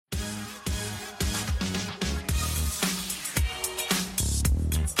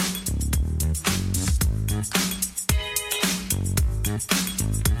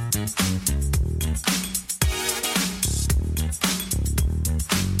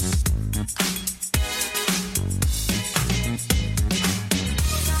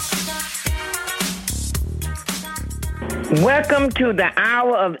Welcome to the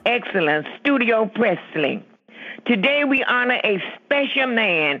Hour of Excellence, Studio Presley. Today we honor a special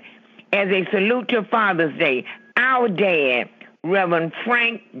man as a salute to Father's Day, our dad, Reverend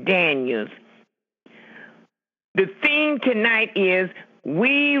Frank Daniels. The theme tonight is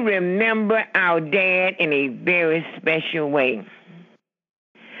we remember our dad in a very special way.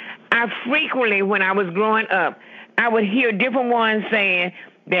 I frequently, when I was growing up, I would hear different ones saying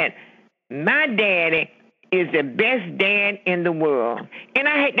that my daddy is the best dad in the world. And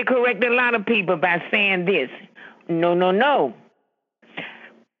I hate to correct a lot of people by saying this. No.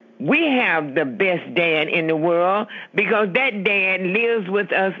 We have the best dad in the world because that dad lives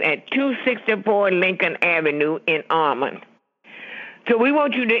with us at 264 Lincoln Avenue in Almond. So we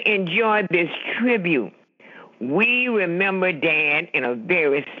want you to enjoy this tribute. We remember Dad in a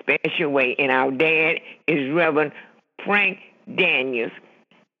very special way, and our dad is Reverend Frank Daniels.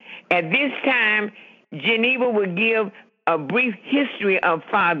 At this time, Geneva will give a brief history of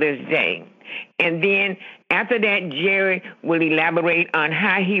Father's Day. And then after that, Jerry will elaborate on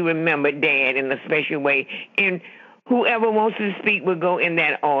how he remembered Dad in a special way. And whoever wants to speak will go in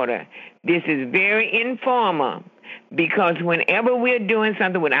that order. This is very informal because whenever we're doing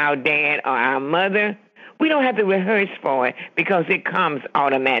something with our dad or our mother, we don't have to rehearse for it because it comes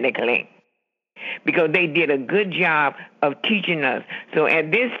automatically. Because they did a good job of teaching us. So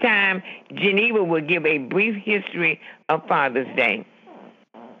at this time, Geneva will give a brief history of Father's Day.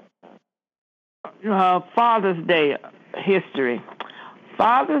 Father's Day history.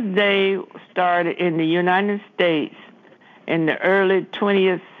 Father's Day started in the United States in the early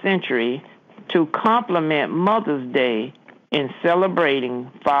 20th century to complement Mother's Day in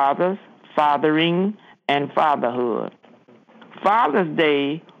celebrating fathers, fathering, and fatherhood. Father's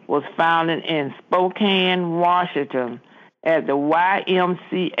Day was founded in Spokane, Washington at the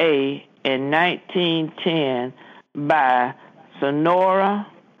YMCA in 1910 by Sonora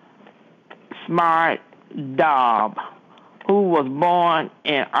Smart Dobb, who was born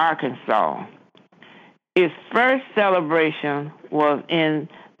in Arkansas. Its first celebration was in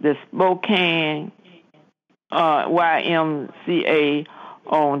the Spokane YMCA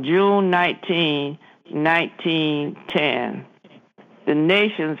on June 19, 1910. The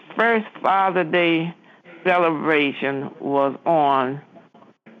nation's first Father's Day celebration was on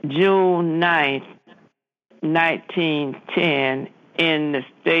June 9, 1910, in the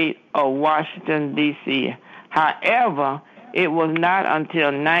state of Washington, D.C. However, it was not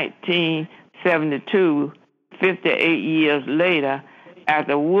until 1972, 58 years later,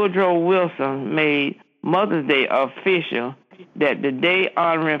 after Woodrow Wilson made Mother's Day official, that the day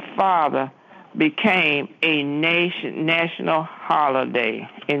honoring father became a national holiday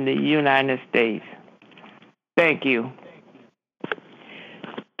in the United States. Thank you.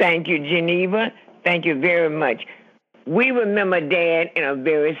 Thank you, Geneva. Thank you very much. We remember Dad in a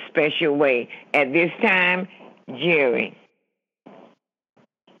very special way. At this time, Jerry.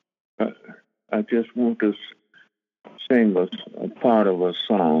 I just want to sing a part of a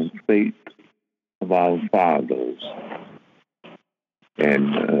song, Faith of Our Fathers.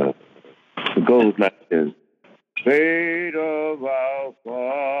 And it goes like this. Fate of our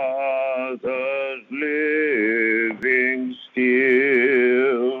fathers living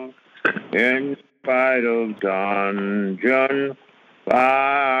still, in spite of dungeon,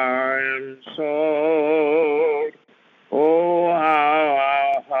 fire, and sword. Oh, how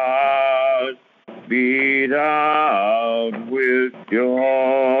our hearts beat out with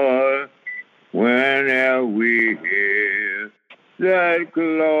joy whenever we hear that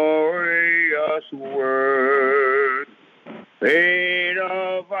glorious word. Fate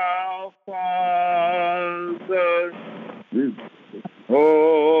of our fathers,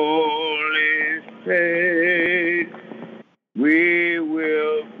 holy faith, we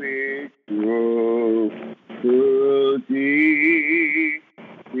will be true to thee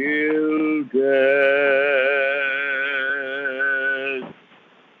till death.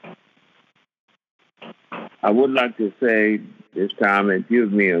 I would like to say this time it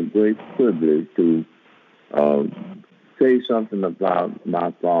gives me a great privilege to say something about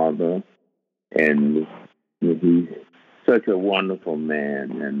my father, and he's such a wonderful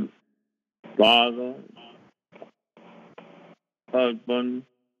man, and father, husband,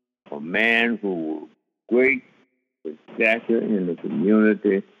 a man who was great stature in the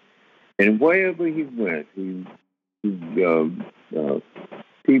community, and wherever he went,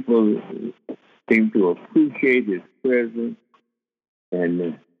 people seemed to appreciate his presence,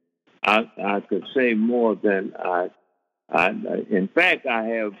 and I could say more than in fact, I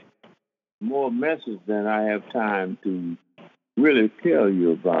have more messages than I have time to really tell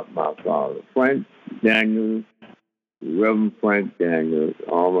you about my father. Frank Daniels Reverend Frank Daniels,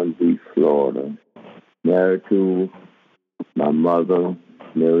 Almond Beach, Florida. Married to my mother,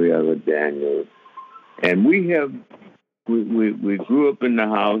 Marietta Daniels. And we grew up in the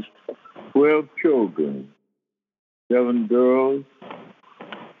house, 12 children, 7 girls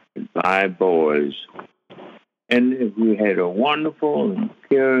and 5 boys. And we had a wonderful and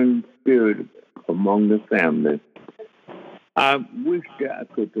caring spirit among the family. I wish that I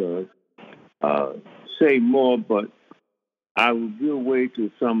could say more, but I will give way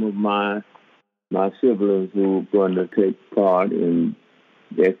to some of my siblings who are going to take part in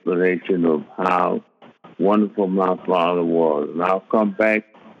the explanation of how wonderful my father was. And I'll come back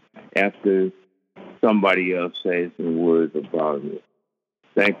after somebody else says some words about it.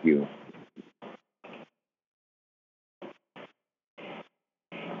 Thank you.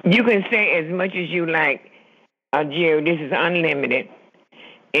 You can say as much as you like, Jerry. This is unlimited.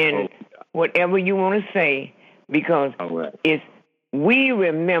 And whatever you want to say, because we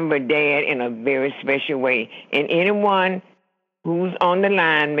remember Dad in a very special way. And anyone who's on the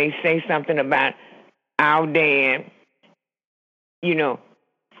line may say something about our dad,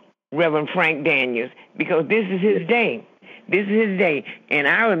 Reverend Frank Daniels, because this is his day. This is his day. And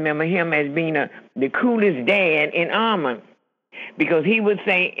I remember him as being the coolest dad in Almond, because he would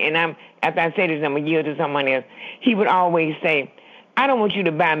say, and after I say this, I'm going to yield to someone else, he would always say, I don't want you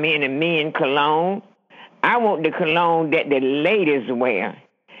to buy me any men cologne. I want the cologne that the ladies wear,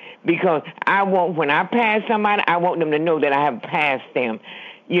 because when I pass somebody, I want them to know that I have passed them.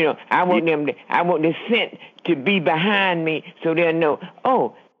 I want the scent to be behind me so they'll know,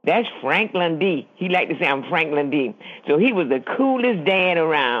 oh, that's Franklin D. He liked to say I'm Franklin D. So he was the coolest dad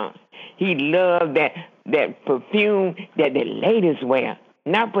around. He loved that perfume that the ladies wear,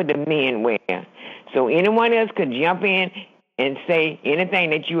 not what the men wear. So anyone else could jump in and say anything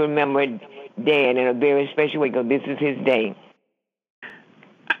that you remember Dad in a very special way, because this is his day.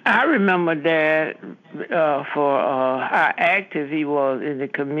 I remember Dad for how active he was in the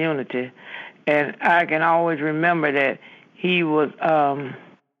community, and I can always remember that he was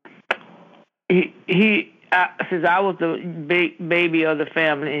since I was the baby of the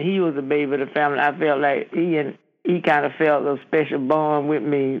family and he was the baby of the family, I felt like he kind of felt a special bond with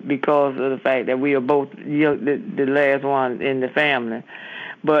me because of the fact that we were both the last one in the family.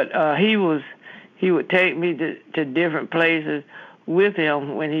 But he would take me to different places with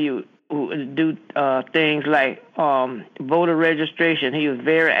him when he would do things like voter registration. He was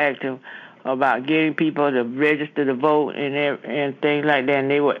very active about getting people to register to vote and things like that. And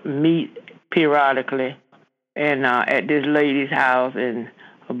they would meet periodically and at this lady's house, and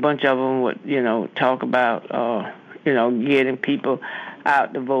a bunch of them would, talk about, getting people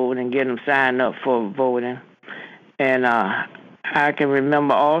out to vote and getting them signed up for voting. And I can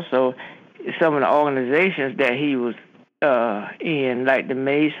remember also some of the organizations that he was in, like the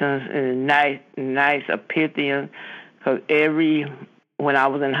Masons and Nice Epithian, because when I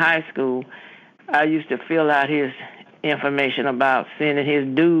was in high school, I used to fill out his information about sending his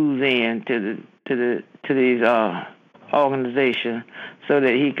dues in to these organizations so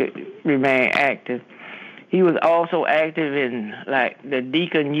that he could remain active. He was also active in like the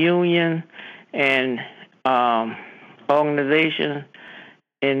Deacon Union and organization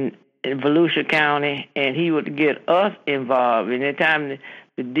in Volusia County, and he would get us involved. And anytime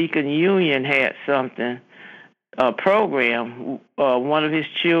the Deacon Union had something, a program, one of his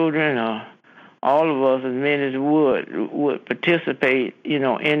children or all of us, as many as would participate,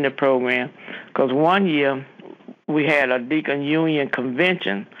 in the program. Because one year we had a Deacon Union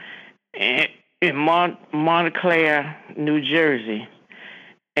convention in Montclair, New Jersey,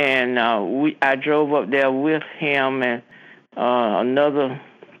 and I drove up there with him and another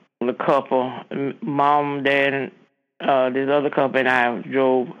couple, Mom, Dad, and this other couple, and I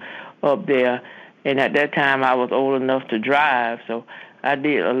drove up there. And at that time, I was old enough to drive, so I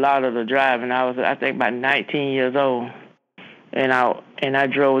did a lot of the driving. I was, I think, about 19 years old, and I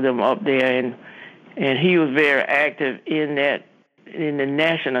drove them up there, and he was very active in the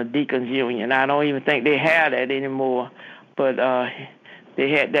National Deacons Union. I don't even think they have that anymore, but they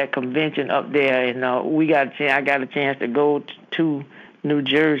had that convention up there, and I got a chance to go to New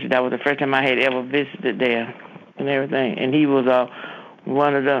Jersey. That was the first time I had ever visited there and everything. And he was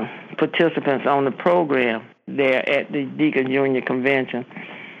one of the participants on the program there at the Deacon Union Convention.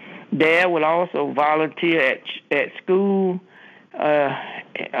 Dad would also volunteer at school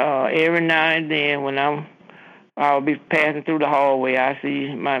every now and then when I'll be passing through the hallway. I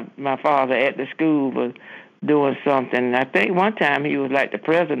see my father at the school was doing something. I think one time he was like the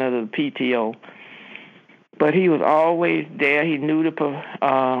president of the PTO. But he was always there. He knew the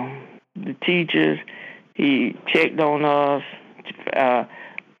teachers. He checked on us. I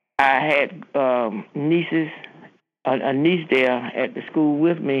had nieces, a niece there at the school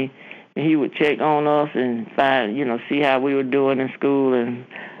with me, and he would check on us and find, see how we were doing in school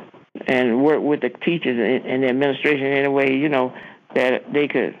and work with the teachers and the administration in a way, that they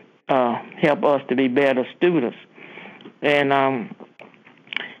could help us to be better students. And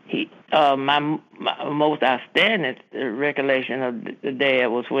my most outstanding recollection of the dad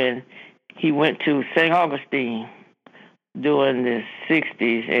was when he went to St. Augustine during the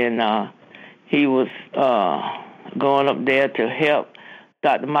 60s, and he was going up there to help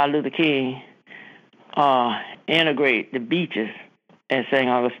Dr. Martin Luther King integrate the beaches at St.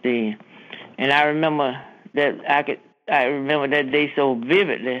 Augustine. And I remember that day so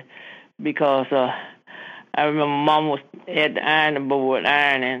vividly because I remember Mom was at the ironing board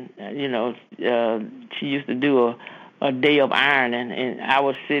ironing. She used to do a day of ironing, and I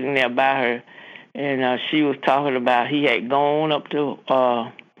was sitting there by her, and she was talking about he had gone up to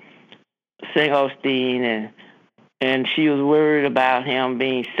St. Augustine, and she was worried about him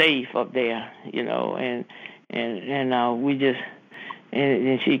being safe up there, and we just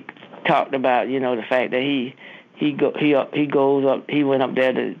and she talked about the fact that he went up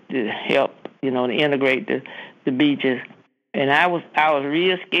there to help to integrate the beaches, and I was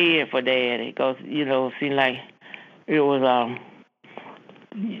real scared for Daddy because it seemed like it was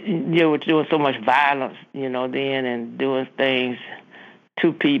they were doing so much violence then and doing things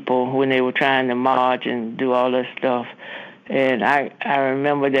to people when they were trying to march and do all that stuff. And I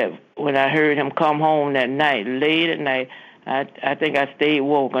remember that when I heard him come home that night, late at night, I think I stayed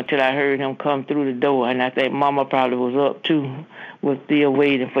woke until I heard him come through the door, and I think Mama probably was up too, was still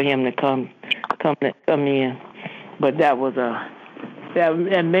waiting for him to come in. But that was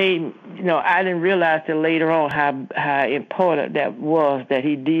that made I didn't realize till later on how important that was that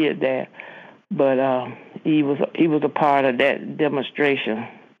he did that. But he was a part of that demonstration,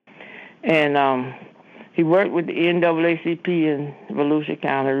 and he worked with the NAACP in Volusia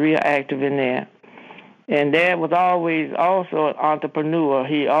County, real active in there. And Dad was always also an entrepreneur.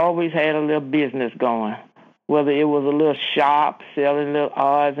 He always had a little business going, whether it was a little shop selling little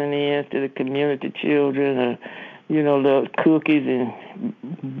odds and ends to the community children, or little cookies and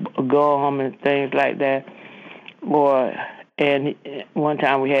gum and things like that. And one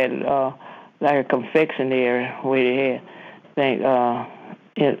time we had like a confectionery where they had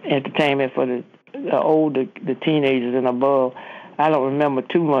entertainment for the teenagers and above. I don't remember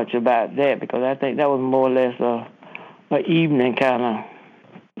too much about that because I think that was more or less an evening kind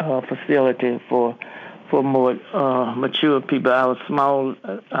of facility for more mature people. I was small.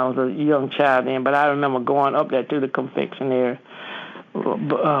 I was a young child then, but I remember going up there to the confectionery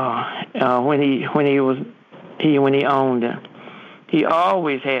when he owned it. He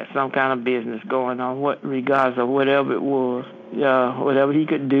always had some kind of business going on, regardless of whatever it was, whatever he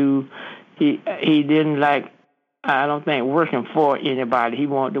could do. He didn't like, I don't think, working for anybody. He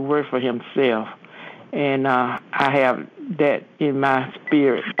wanted to work for himself, and I have that in my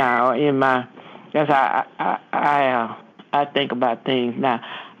spirit now. That's how I think about things now.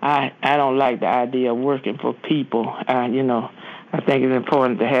 I don't like the idea of working for people. I think it's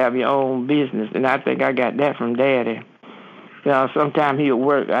important to have your own business, and I think I got that from Daddy. Sometimes he'll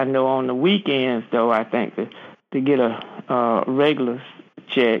work, I know, on the weekends, though, I think, to get a regular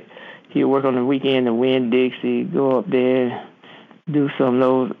check. He'll work on the weekend to Winn-Dixie, go up there, do some of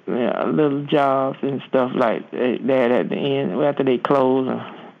those little jobs and stuff like that at the end, after they close or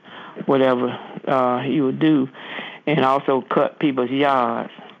whatever he would do, and also cut people's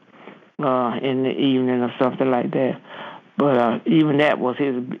yards in the evening or something like that. But even that was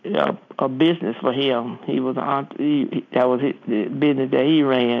a business for him. That was the business that he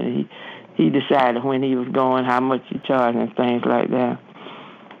ran. He decided when he was going, how much he charged and things like that.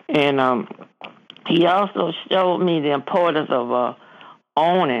 And he also showed me the importance of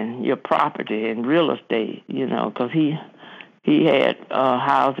owning your property and real estate, because he had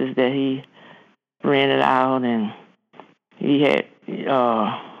houses that he rented out, and he had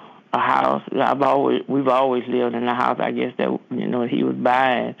a house. We've always lived in a house, I guess, that he was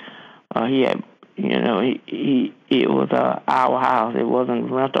buying. He had, it was our house. It wasn't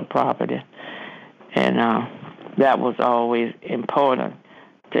rental property, and that was always important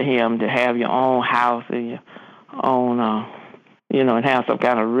to him, to have your own house and your own, and have some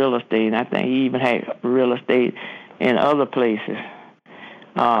kind of real estate. And I think he even had real estate in other places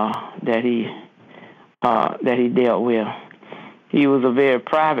that he dealt with. He was a very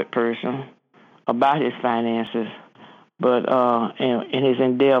private person about his finances, but in his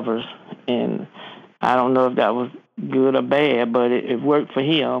endeavors. And I don't know if that was good or bad, but it worked for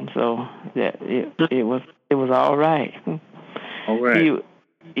him, so that it was all right. All right. He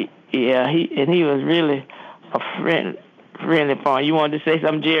was really a friendly partner. You wanted to say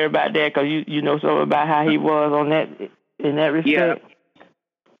something, Jerry, about that, because you know something about how he was on that in that respect.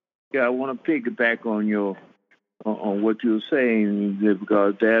 Yeah. I want to piggyback on what you were saying,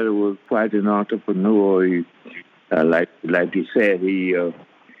 because Dad was quite an entrepreneur. Like you said, he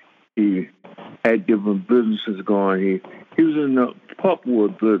had different businesses going. He was in the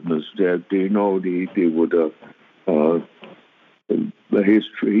pulpwood business. That they would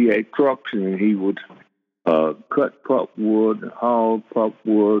he had trucks, and he would cut pulpwood, haul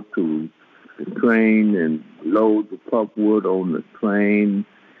pulpwood to the train, and load the pulpwood on the train.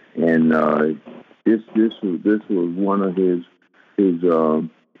 And this was one of his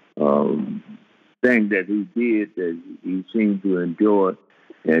thing that he did that he seemed to enjoy.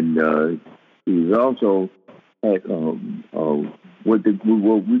 And he's also had what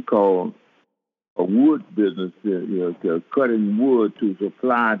we call a wood business, cutting wood to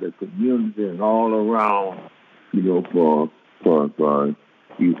supply the community and all around, for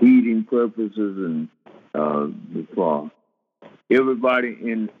heating purposes and for everybody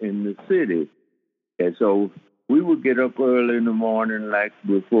in the city. And so we would get up early in the morning, like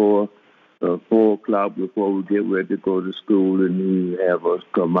before 4 o'clock, before we get ready to go to school, and he would have us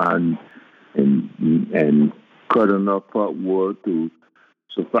come out and cut enough pulpwood to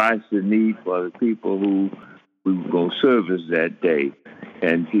suffice the need for the people who we were going to service that day.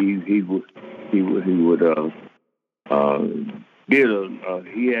 And he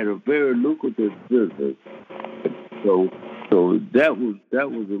had a very lucrative business. So that was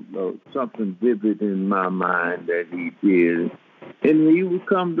something vivid in my mind that he did. And he would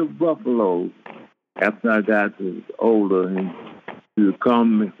come to Buffalo after I got older, and he would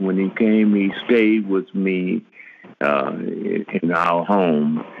come. When he came, he stayed with me in our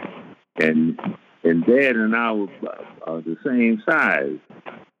home, and Dad and I were the same size.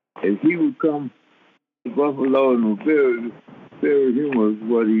 And he would come to Buffalo, and was very, very humorous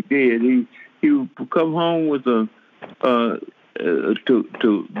what he did. He would come home with to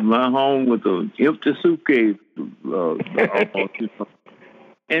my home with an empty suitcase.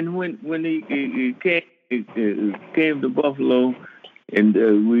 And when he came to Buffalo, and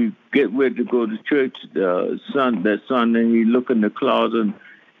we get ready to go to church that Sunday, he looked in the closet,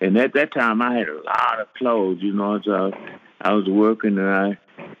 and at that time I had a lot of clothes, so I was working, and I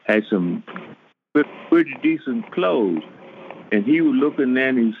had some pretty decent clothes. And he would look in there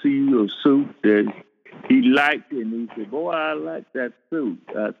and he'd see a suit that he liked, and he said, "Boy, I like that suit."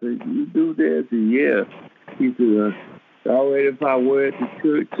 I said, "You do this?" And yeah. He said, "All right, if I wear it to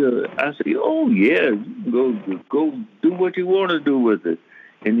church." I said, "Oh yeah, you can go do what you want to do with it."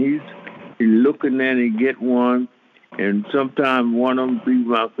 And he's looking there, and he get one, and sometimes one of them be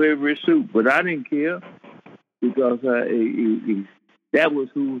my favorite suit, but I didn't care, because that was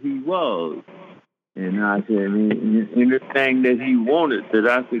who he was. And I said, anything that he wanted that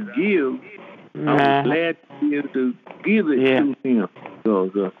I could give, I was glad to be able to give it to him,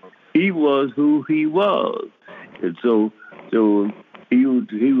 because he was who he was. And so he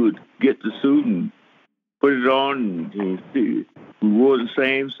would get the suit and put it on, and we wore the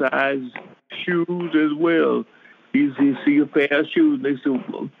same size shoes as well. He'd see a pair of shoes, and they said,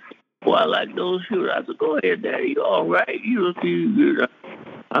 "Boy, I like those shoes." I said, "Go ahead, Daddy, you all right? You look good.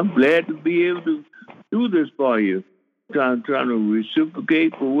 I'm glad to be able to do this for you. Trying to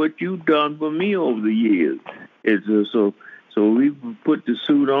reciprocate for what you've done for me over the years." So we put the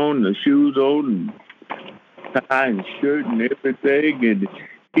suit on, the shoes on, and tie and shirt and everything, and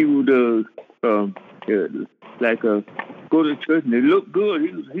he would go to church, and it looked good.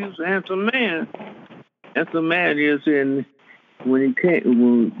 He was a handsome man. Handsome man is, and when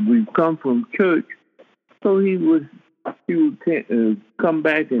we come from church, so he would come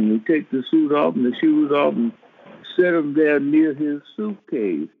back, and he'd take the suit off and the shoes off and set them there near his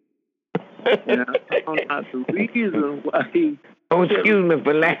suitcase. And I found out the reason why he... Oh, excuse me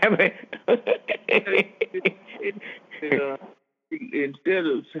for laughing. Instead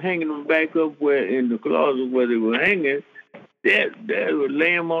of hanging them back up in the closet where they were hanging, Dad would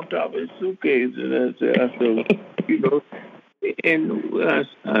lay them on top of his suitcase. And I said,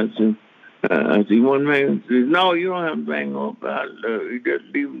 I see one man says, "No, you don't have to hang up. You just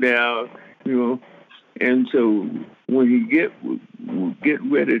leave them there, And so when he get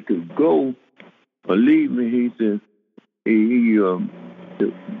ready to go or leave me, he said,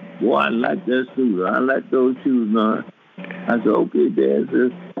 "Boy, I like that suit. I like those shoes now." I said, "Okay, Dad."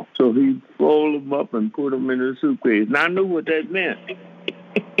 So he folded them up and put them in the suitcase. And I knew what that meant.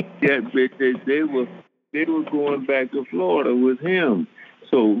 Yeah, they were going back to Florida with him.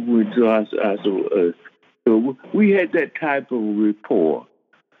 So we had that type of rapport.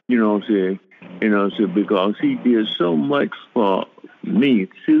 You know what I'm saying? You know what I'm saying? Because he did so much for me.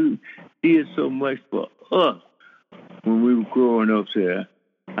 He did so much for us when we were growing up there.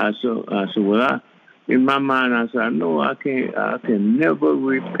 In my mind, I said, I know I can never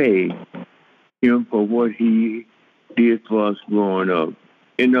repay him for what he did for us growing up.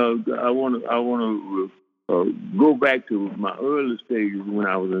 You know, I want to go back to my early stages when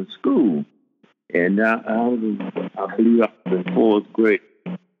I was in school, and I believe I was in fourth grade,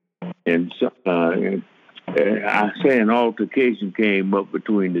 and I say an altercation came up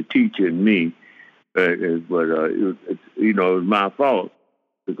between the teacher and me, but it was my fault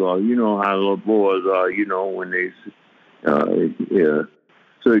because you know how little boys are. You know when they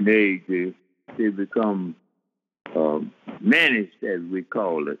certain age they become managed, as we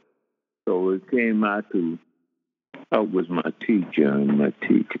call it. So it came out to talk with my teacher, and my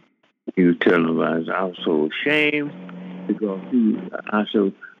teacher, he was telling us I was so ashamed because I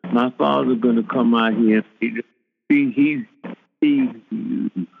said, my father's going to come out here.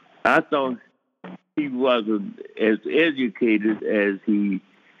 I thought he wasn't as educated as he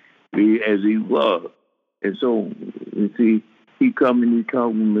was. And so, you see, he come and he talk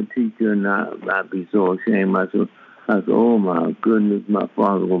with my teacher, and I'd be so ashamed. I said, oh my goodness, my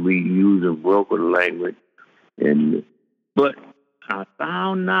father will be using broken language. But I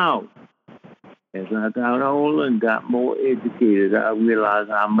found out as I got older and got more educated, I realized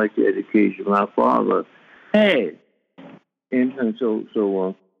how much education my father had, and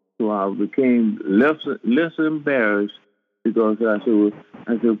so I became less embarrassed because I said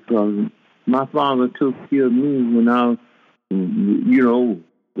because my father took care of me when I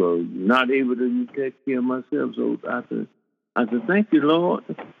was, not able to take care of myself. So I said, thank you, Lord.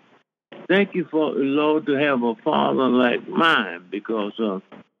 Thank you for Lord to have a father like mine, because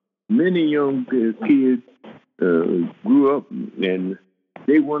many young kids grew up and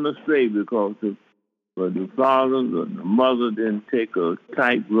they went astray because the father and the mother didn't take a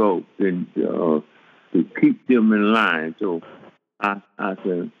tight rope and to keep them in line. So I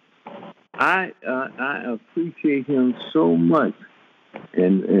said, I appreciate him so much.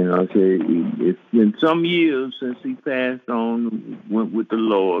 And I say it's been some years since he passed on, went with the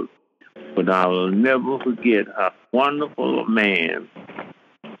Lord, but I will never forget how wonderful a man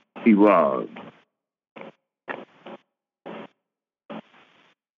he was.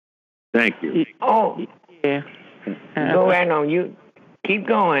 Thank you. Oh, yeah. Go right on. You keep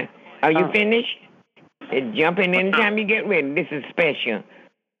going. Are you finished? Jump in anytime you get ready. This is special.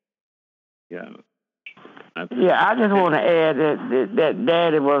 Yeah. I just want to add that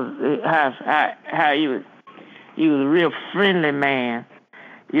Daddy was how he was a real friendly man.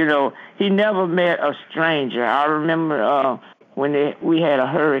 You know, he never met a stranger. I remember when we had a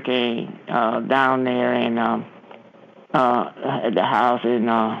hurricane down there and at the house in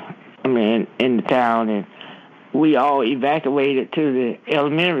the town, and we all evacuated to the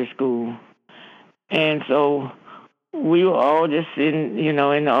elementary school, and so we were all just sitting, in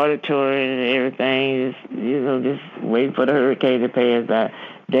the auditorium and everything, just waiting for the hurricane to pass by.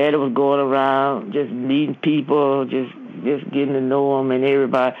 Daddy was going around, just meeting people, just getting to know them and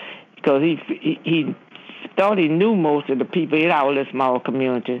everybody, because he thought he knew most of the people in our little small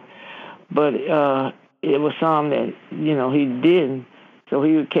community, but it was some that he didn't. So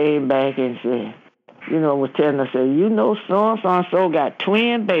he came back and said, was telling us, so-and-so got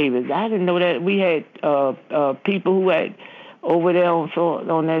twin babies. I didn't know that we had people who had over there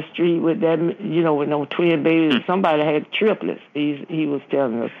on that street with that, with no twin babies. Somebody had triplets. He was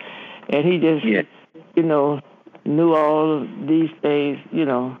telling us, and he just, knew all of these things,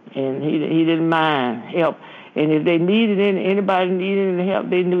 and he didn't mind help. And if they needed anybody needed any help,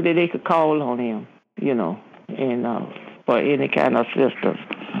 they knew that they could call on him, and for any kind of assistance.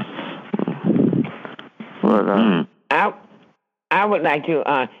 But I would like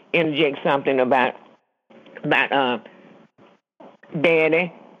to interject something about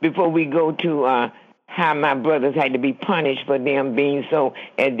Daddy before we go to how my brothers had to be punished for them being so,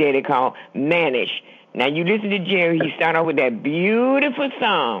 as Daddy called, managed. Now you listen to Jerry. He started off with that beautiful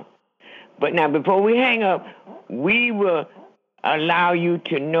song. But now before we hang up, we will allow you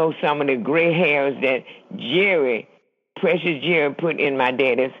to know some of the gray hairs that Precious Jerry put in my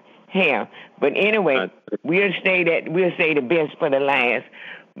daddy's hair. But anyway, we'll say the best for the last.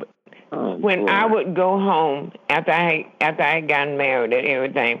 When I would go home after I had gotten married and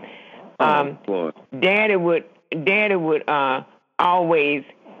everything, Daddy would always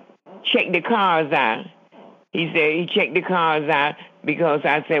check the cars out. He said he checked the cars out because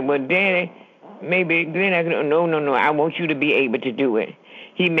I said, well, Daddy, maybe Glenn, no, I want you to be able to do it.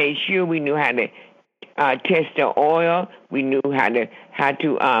 He made sure we knew how to test the oil. We knew how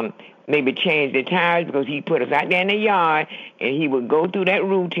to maybe change the tires because he put us out there in the yard and he would go through that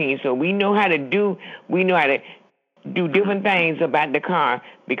routine. So we know how to do different things about the car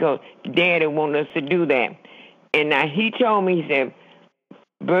because Daddy wanted us to do that. And now he told me, he said,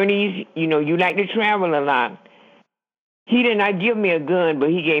 Bernice, you like to travel a lot. He did not give me a gun, but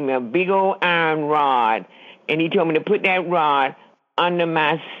he gave me a big old iron rod. And he told me to put that rod under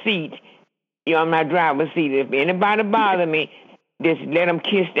my seat, on my driver's seat. If anybody bother me, just let them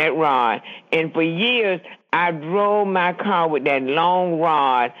kiss that rod. And for years, I drove my car with that long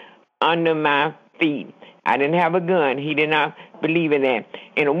rod under my feet. I didn't have a gun. He did not believe in that.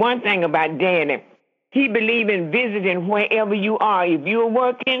 And the one thing about Daddy, he believed in visiting wherever you are. If you're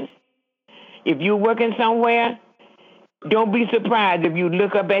working somewhere, don't be surprised if you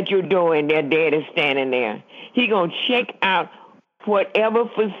look up at your door and their dad is standing there. He going to check out whatever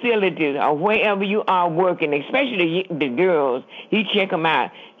facilities or wherever you are working, especially the girls. He check them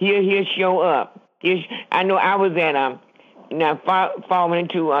out. He'll show up. I know I was at falling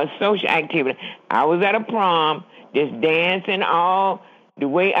into a social activity. I was at a prom, just dancing all the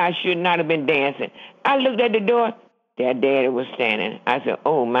way I should not have been dancing. I looked at the door. Their daddy was standing. I said,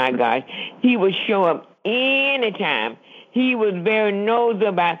 oh, my gosh. He would show up anytime. He was very nosy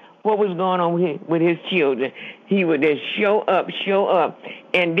about what was going on with his children. He would just show up.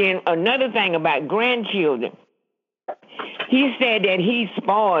 And then another thing about grandchildren, he said that he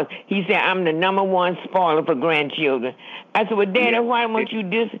spoils. He said, I'm the number one spoiler for grandchildren. I said, well, Daddy, why won't you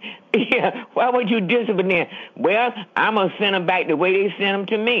discipline them? Well, I'm going to send them back the way they send them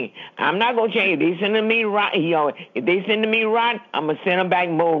to me. I'm not going to change. If they send me rotten, if they send me rotten, I'm going to send them back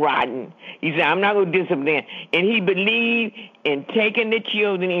more rotten. He said, I'm not going to discipline them. And he believed in taking the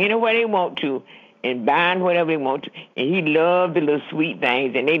children anywhere they want to and buying whatever they want to. And he loved the little sweet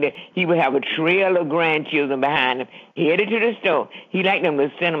things. And he would have a trail of grandchildren behind him, headed to the store. He liked them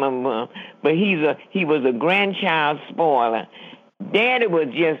to cinnamon bun. But he was a grandchild spoiler. Daddy was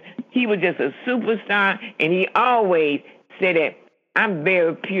just a superstar, and he always said that I'm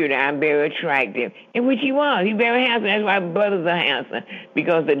very pure, I'm very attractive. And which he was. He's very handsome. That's why brothers are handsome,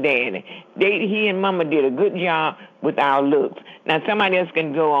 because of Daddy. He and Mama did a good job with our looks. Now, somebody else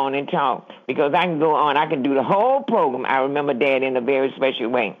can go on and talk, because I can go on. I can do the whole program. I remember Daddy in a very special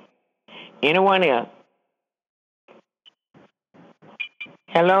way. Anyone else?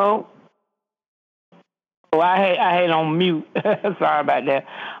 Hello? Oh, I had on mute. Sorry about that.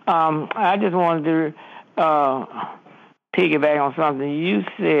 I just wanted to piggyback on something you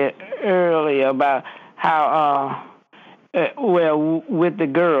said earlier about how, with the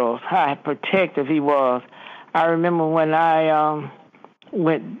girls, how protective he was. I remember when I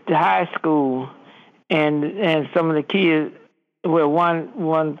went to high school, and some of the kids,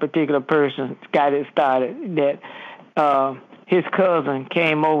 one particular person got it started that his cousin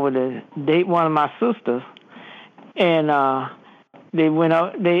came over to date one of my sisters, and they went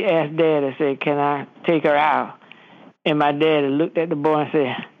up. They asked Daddy, said, "Can I take her out?" And my daddy looked at the boy and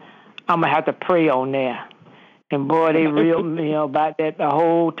said, "I'm gonna have to pray on that." And boy, they reeled me about that the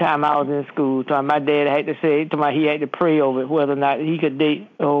whole time I was in school. So my dad had to say, he had to pray over it, whether or not he could date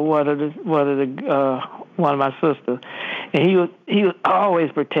or whether one of my sisters. And he was always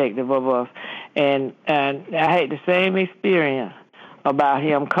protective of us. And I had the same experience about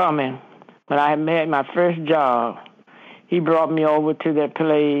him coming when I had my first job. He brought me over to that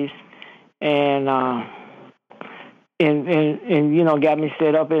place and got me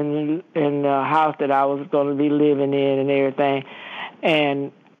set up in the house that I was going to be living in and everything.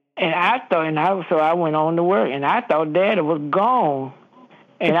 And so I went on to work, and I thought Daddy was gone.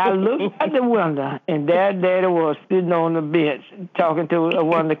 And I looked out the window, and Daddy was sitting on the bench talking to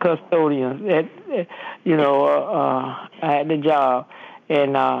one of the custodians at the job,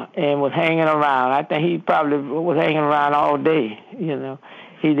 and was hanging around. I think he probably was hanging around all day,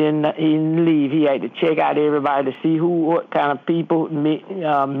 He didn't leave. He had to check out everybody to see what kind of people,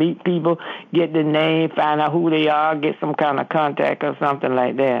 meet people, get the name, find out who they are, get some kind of contact or something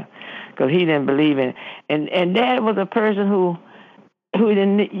like that, because he didn't believe in it. And Dad was a person who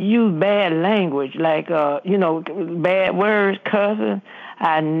didn't use bad language, like bad words, cussing.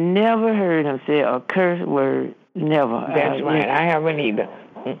 I never heard him say a curse word. Never. That's right. I haven't either.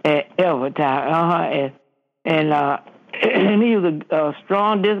 Every time. And he was a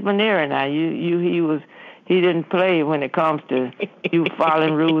strong disciplinarian. Now, he didn't play when it comes to you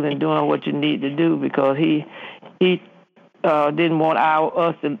following rules and doing what you need to do, because he didn't want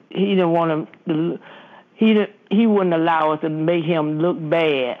us to. He didn't want him to. He wouldn't allow us to make him look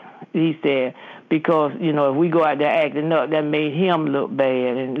bad he said, because if we go out there acting up, that made him look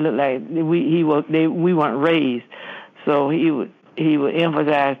bad and look like we weren't raised. So he would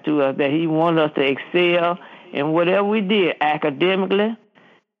emphasize to us that he wanted us to excel in whatever we did academically.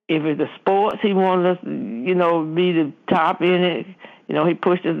 If it's the sports, he wanted us to, be the top in it. He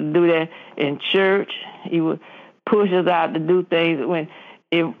pushed us to do that in church. He would push us out to do things when.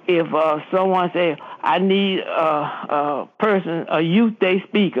 If someone say, I need a youth day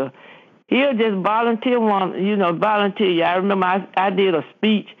speaker, he'll just volunteer volunteer. I remember I did a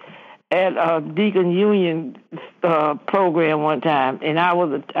speech at a Deacon Union program one time, and I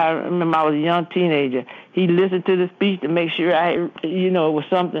remember I was a young teenager. He listened to the speech to make sure it was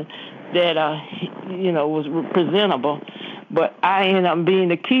something that was presentable. But I ended up being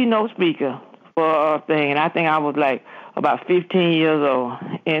the keynote speaker for a thing, and I think I was like about 15 years old,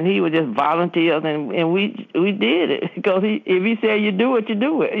 and he would just volunteer, and we did it because if he said you do it, you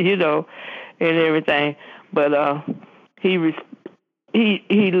do it, and everything. But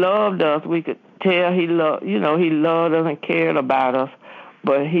he loved us. We could tell he loved us and cared about us.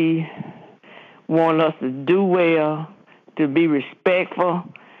 But he wanted us to do well, to be respectful,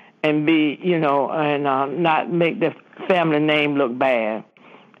 and be not make the family name look bad.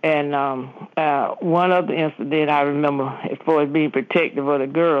 And one other incident I remember, as far as being protective of the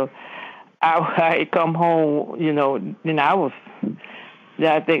girls, I had come home, and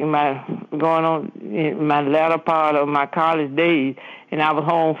I think going on in my latter part of my college days, and I was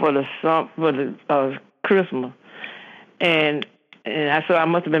home for the Christmas, and so I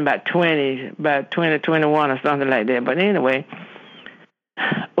must have been about 20, 21 or something like that. But anyway,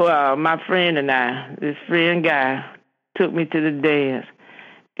 well, my friend and I, this friend guy, took me to the dance.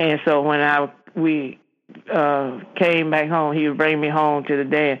 And so when we came back home, he would bring me home to the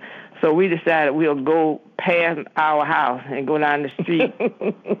dance. So we decided we'll go past our house and go down the street.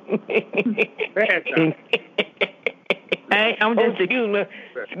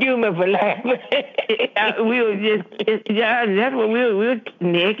 Excuse me for laughing. We were that's what we were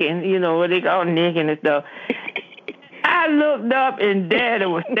necking, what they call necking and stuff. I looked up and Daddy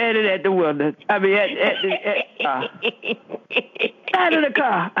was standing at the window. I mean, out of the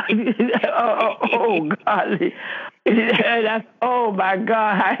car. oh God. Oh my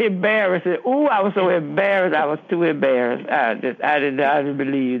God, how embarrassing. Ooh, I was so embarrassed. I was too embarrassed. I didn't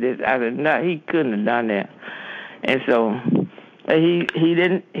believe this. I said, no, he couldn't have done that. And so he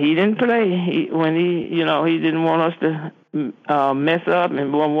didn't play. He didn't want us to mess up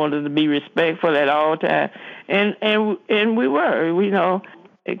and wanted to be respectful at all times. And we were,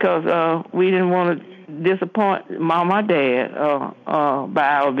 because we didn't want to disappoint Mom or Dad by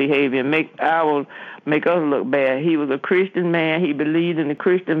our behavior, make us look bad. He was a Christian man. He believed in the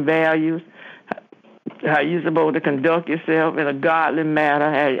Christian values, how you're supposed to conduct yourself in a godly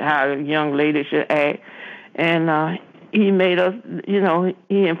manner, how a young lady should act. And he made us,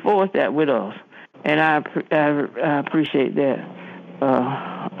 he enforced that with us. And I appreciate that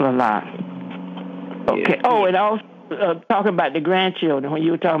a lot. Okay. Yeah. Oh, and also talking about the grandchildren, when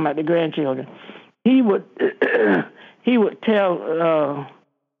you were talking about the grandchildren, he would tell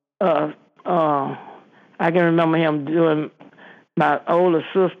I can remember him doing my older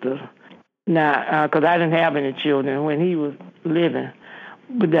sister now, because I didn't have any children when he was living,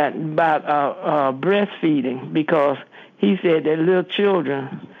 but that about breastfeeding, because he said that little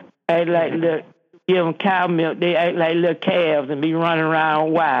children act like give them cow milk, they act like little calves and be running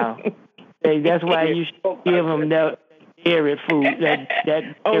around wild. That's why you should give them that dairy food, that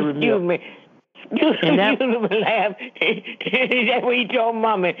dairy milk. Excuse me. You laugh. That's what he told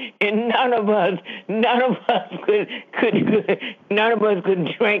Mommy. And none of us could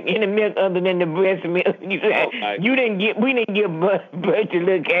drink any milk other than the breast milk. We didn't give birth to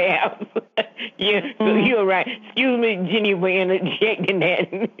little calves. You're right. Excuse me, Jenny, for interjecting that.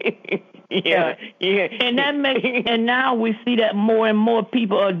 Yeah. And now we see that more and more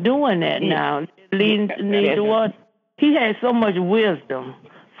people are doing that now. Leading to what? He had so much wisdom.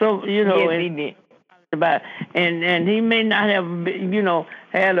 So, yes, he did. And he may not have,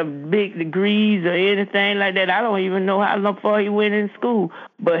 had a big degrees or anything like that. I don't even know how far he went in school,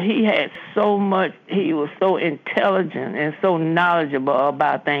 but he had so much. He was so intelligent and so knowledgeable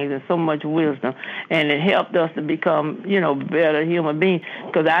about things and so much wisdom, and it helped us to become, better human beings.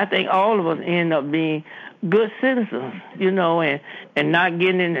 Because I think all of us end up being good citizens, and not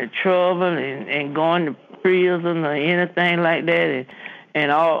getting into trouble and going to prison or anything like that. And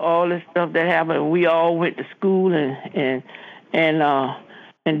all this stuff that happened, we all went to school and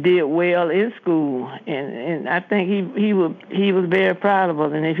did well in school, and I think he was very proud of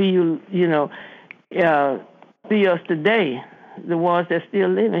us. And if he see us today, the ones that's still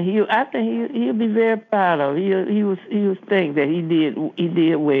living, I think he'll be very proud of. He was think that he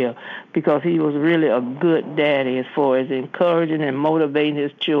did well because he was really a good daddy as far as encouraging and motivating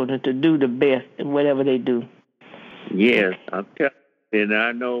his children to do the best in whatever they do. Yes, I'm telling you, and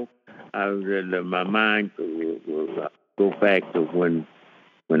I know my mind will go back to when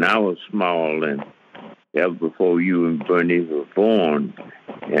I was small, and that was before you and Bernice were born,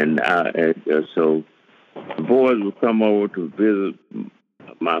 and so the boys would come over to visit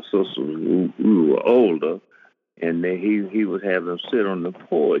my sisters who were older, and he would have them sit on the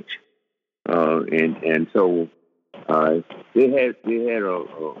porch, and so they had a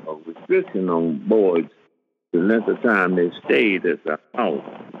restriction on boys the length of time they stayed at the house.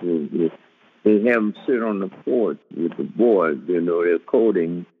 They have them sit on the porch with the boys, they're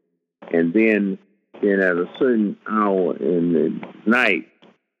coding, and then at a certain hour in the night,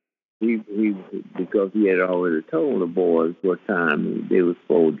 he because he had already told the boys what time they were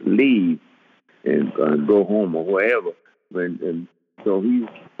supposed to leave and go home or wherever, and so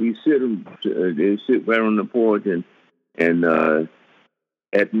they sit right on the porch, and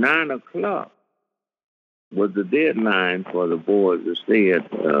at 9:00 was the deadline for the boys to stay at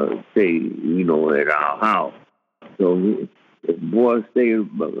our house. So the boys stayed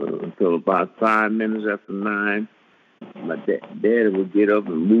until about 5 minutes after 9. My daddy would get up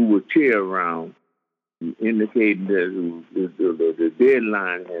and move a chair around, indicating that the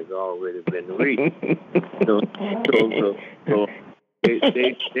deadline has already been reached. so they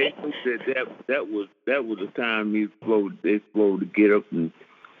knew that was the time they supposed to get up and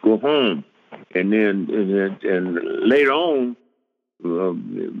go home, and later on, a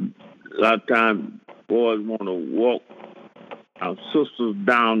lot of times boys want to walk our sisters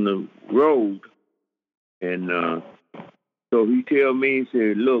down the road, and so he tell me, he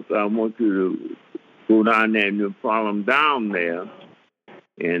said, "Look, I want you to go down there and follow them down there,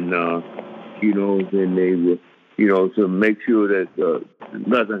 and then they would, to make sure that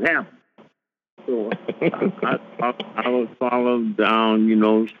nothing happens." So I would follow them down,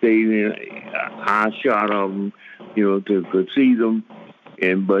 stay in a high shot of them, to see them,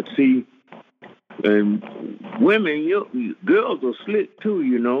 and women, girls are slick too,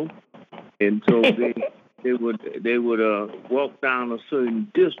 and so they would walk down a certain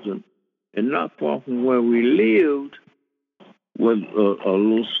distance, and not far from where we lived was a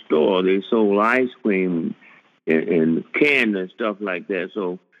little store. They sold ice cream and candy and stuff like that.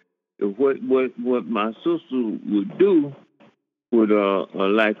 So what my sister would do would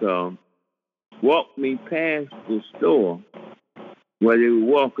walk me past the store where they were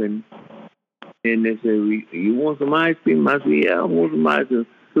walking, and they said, "You want some ice cream?" I said, "Yeah, I want some ice cream."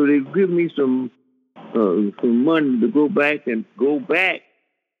 So they give me some money to go back and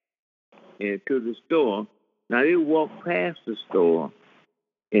to the store. Now they walk past the store,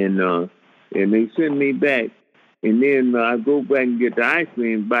 and they send me back, and then I go back and get the ice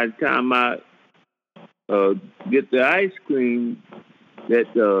cream. By the time I get the ice cream,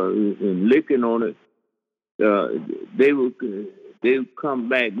 and licking on it, they would come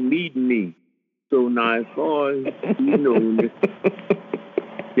back meeting me. So now, as far as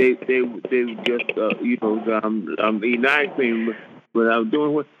they would just I'm eating ice cream, but I'm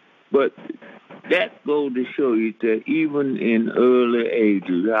doing what. But that goes to show you that even in early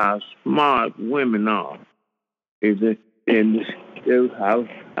ages, how smart women are. And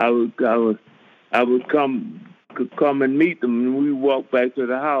I would come and meet them, and we walk back to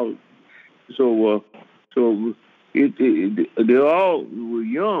the house. So they all were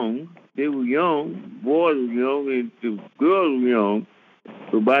young. They were young. Boys were young, and the girls were young.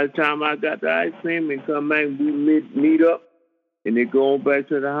 So by the time I got the ice cream and come back, we meet up, and they go on back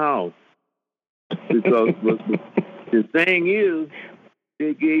to the house. Because the thing is,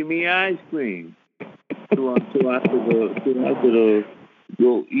 they gave me ice cream, so I could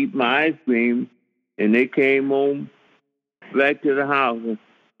go eat my ice cream, and they came home back to the house.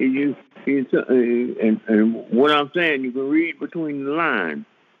 And what I'm saying, you can read between the lines.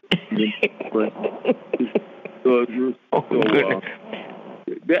 But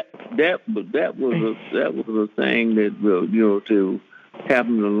that was a thing that to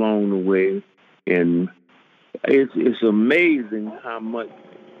happen along the way, and it's amazing how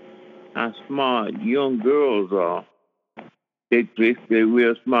smart young girls are. They're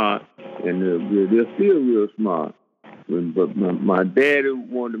real smart, and they're still real smart. But my daddy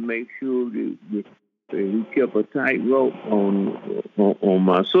wanted to make sure that he kept a tight rope on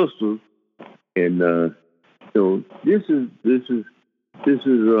my sisters, and so this is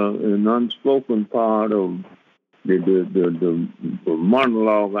an unspoken part of the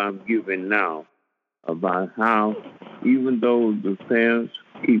monologue I'm giving now. about how, even though the parents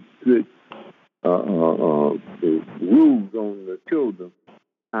keep strict the rules on the children,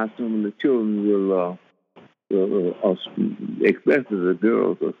 how some of the children especially the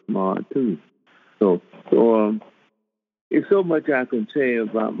girls, are smart too. So it's so much I can say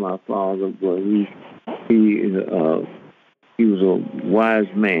about my father, but he was a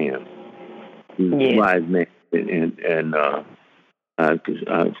wise man. He was a wise man, and I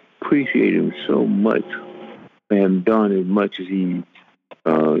appreciate him so much for having done as much as he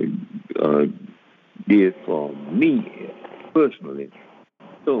did for me personally.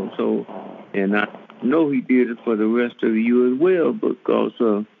 So, and I know he did it for the rest of you as well, because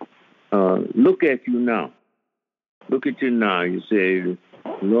look at you now. Look at you now. You say the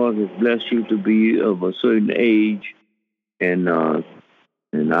Lord has blessed you to be of a certain age, and I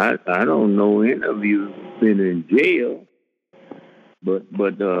don't know any of you been in jail, but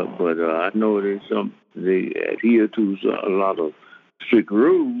I know they adhere to a lot of strict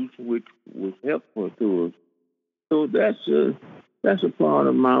rules, which was helpful to us. So that's a part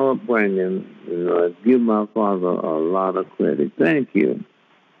of my upbringing. I give my father a lot of credit. Thank you.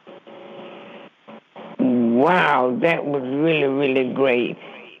 Wow, that was really, really great.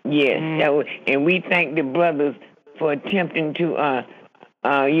 Yes, that was, and we thank the brothers for attempting to,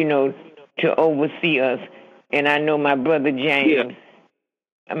 to oversee us. And I know my brother James,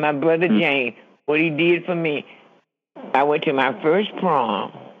 what he did for me. I went to my first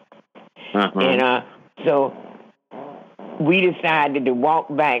prom, and so we decided to walk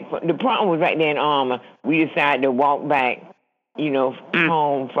back. The prom was right there in Armour. We decided to walk back,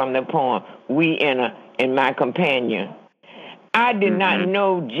 home from the prom. We and my companion. I did not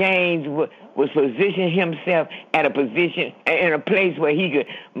know James was positioning himself in a place where he could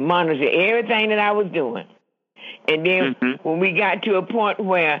monitor everything that I was doing. And then when we got to a point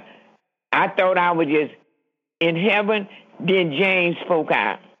where I thought I was just in heaven, then James spoke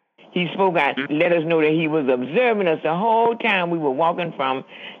out. He spoke out, let us know that he was observing us the whole time we were walking from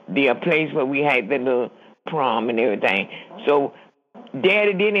the place where we had the little prom and everything. So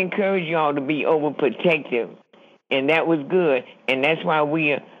Daddy did encourage y'all to be overprotective, and that was good. And that's why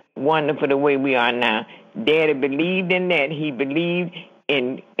we are wonderful the way we are now. Daddy believed in that. He believed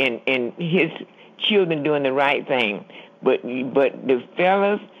in his children doing the right thing. But the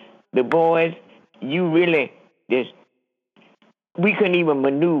fellas, the boys, you really we couldn't even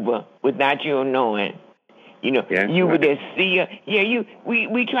maneuver without you knowing. You would just see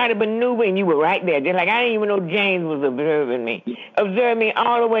we tried to maneuver and you were right there. Just like I didn't even know James was observing me. Observed me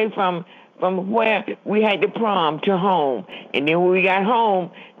all the way from where we had the prom to home. And then when we got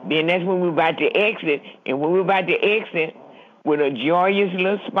home, then that's when we were about to exit. And when we were about to exit, with a joyous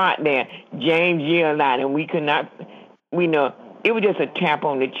little spot there, James yelled out, and we could not, it was just a tap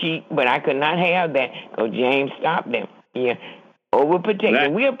on the cheek, but I could not have that because James stopped them. Yeah. Overprotecting.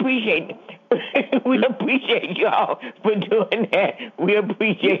 Right. We appreciate y'all for doing that. We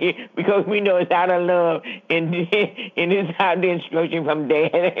appreciate it because we know it's out of love and it's out the instruction from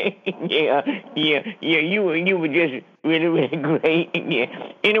Dad. Yeah. You were just really, really great. Yeah.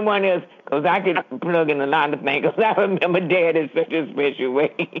 Anyone else? Because I could plug in a lot of things. Because I remember Dad in such a special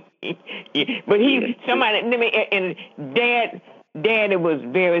way. Yeah. But Dad was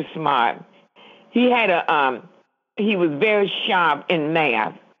very smart. He had he was very sharp in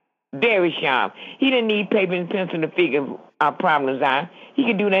math. Very sharp. He didn't need paper and pencil to figure our problems out. He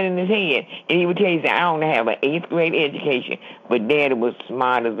could do that in his head. And he would tell you, I don't have an 8th grade education, but Daddy was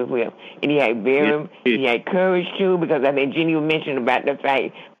smart as well. And he had courage too, because I think Jenny mentioned about the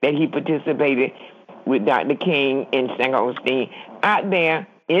fact that he participated with Dr. King in St. Augustine. Out there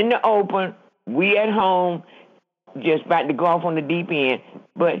in the open, we at home, just about to go off on the deep end.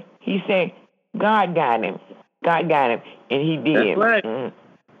 But he said, God got him. God got him, and he did. That's right.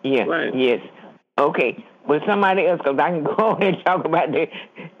 Yeah, right. Yes. Okay, but somebody else, because I can go on and talk about the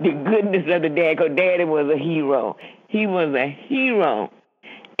goodness of the Dad, because Daddy was a hero. He was a hero,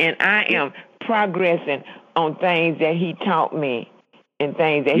 and I am progressing on things that he taught me and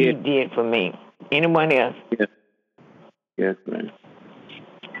things that he did for me. Anyone else? Yes, man.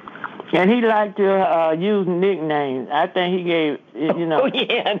 And he liked to use nicknames. I think he gave, Oh,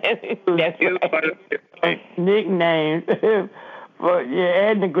 yeah, that's right. Nicknames.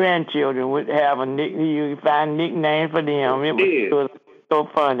 And the grandchildren would have you find nicknames for them. It was so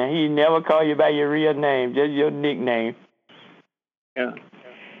funny. He never called you by your real name, just your nickname. Yeah.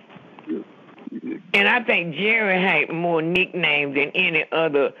 And I think Jerry had more nicknames than any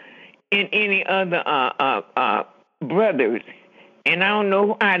other brothers. And I don't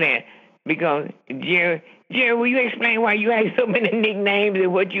know why that, because Jerry Jerry, will you explain why you had so many nicknames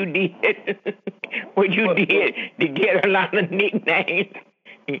and what you did? What you did to get a lot of nicknames?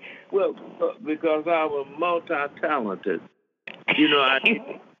 Well, because I was multi-talented. You know, I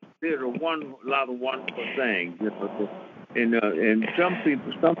did a lot of wonderful things. You know, and some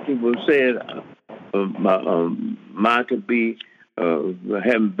people said mine could be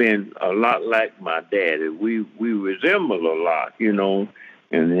haven't been a lot like my daddy. We resemble a lot, you know,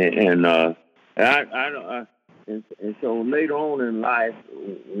 and so later on in life,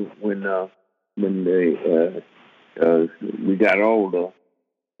 when we got older,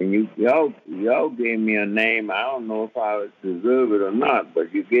 and y'all gave me a name. I don't know if I deserve it or not,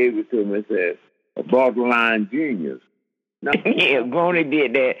 but you gave it to me. It said a borderline genius. Now, yeah, Brony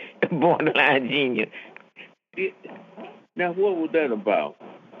did that. Borderline genius. Now, what was that about?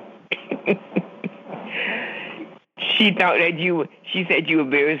 She thought that she said you were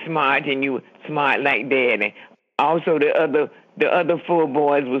very smart, and you were smart like Daddy. Also, the other four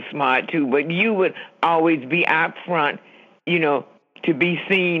boys were smart too, but you would always be out front, you know, to be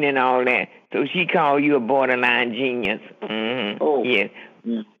seen and all that. So she called you a borderline genius. Mm-hmm. Oh, yes.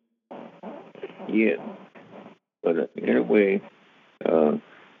 Yeah. But anyway,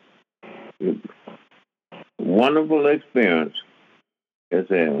 wonderful experience. I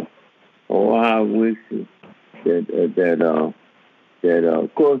wish that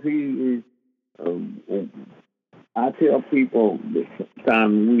of course he I tell people the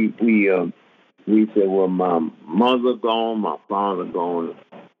time we say, well, my mother gone, my father gone,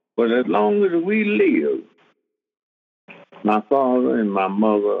 but as long as we live, my father and my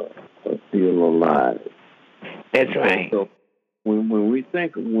mother are still alive. That's right. So when we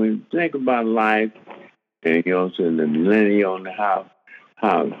think about life, and you know, so the millennial and how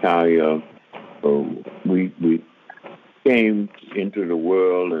we came into the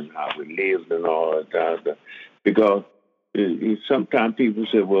world and how we lived and all that, because sometimes people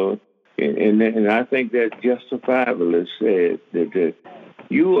say, well, and I think that's justifiably said that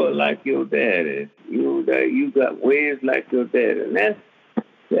you are like your daddy. You got ways like your daddy, and that's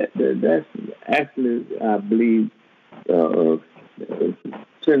actually, I believe,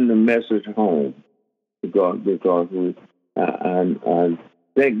 send the message home because I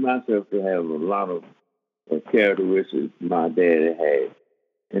think myself to have a lot of characteristics my daddy had,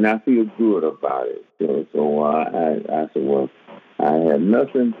 and I feel good about it. So I said, well, I have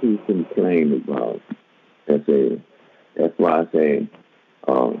nothing to complain about. That's why I say,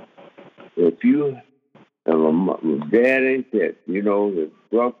 if you have a daddy that you know that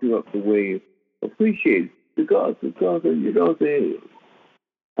brought you up the way you appreciate it, because you know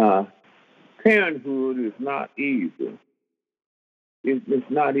parenthood is not easy. It's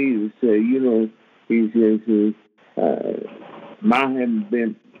not easy to say, you know. Mine hasn't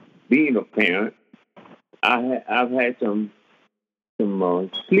been being a parent. I've had some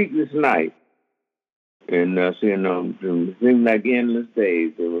sleepless nights, and seem like endless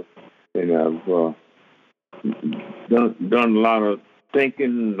days. And I've done a lot of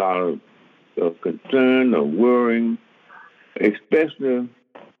thinking, a lot of concern, or worrying, especially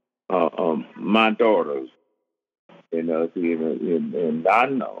my daughters. And I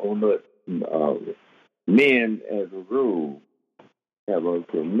know that men, as a rule, have a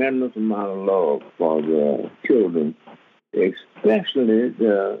tremendous amount of love for their children, especially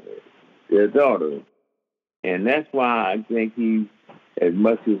their daughters. And that's why I think he, as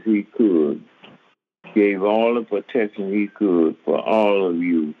much as he could, gave all the protection he could for all of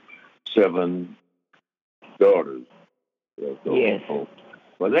you 7 daughters. Yes.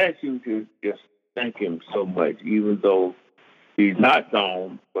 For that, you should just thank him so much, even though he's not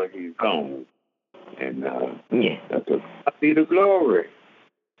gone, but he's gone. And that's a be the glory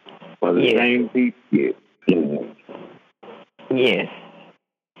for the things he did. Yes,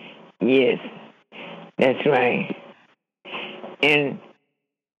 that's right. And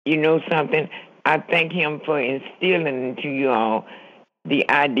you know something? I thank him for instilling into you all the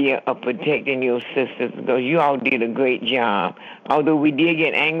idea of protecting your sisters, because you all did a great job. Although we did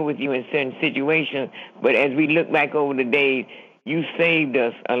get angry with you in certain situations, but as we look back over the days, you saved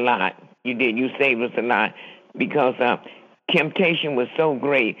us a lot. You did. You saved us a lot because temptation was so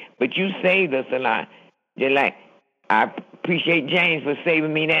great, but you saved us a lot. Just like I appreciate James for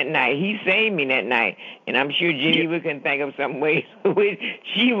saving me that night. He saved me that night, and I'm sure Geneva can think of some ways in which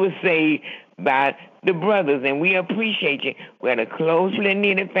she was saved by the brothers, and we appreciate you. We're a closely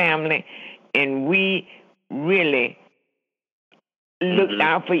knitted family, and we really looked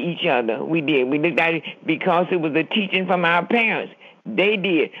out for each other. We did. We looked out because it was a teaching from our parents. They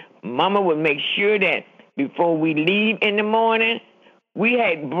did. Mama would make sure that before we leave in the morning, we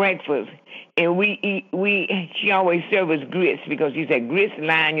had breakfast, and she always served us grits because she said grits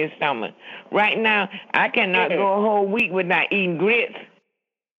line your stomach. Right now, I cannot go a whole week without eating grits.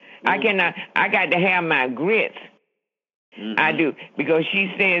 I cannot. I got to have my grits. I do, because she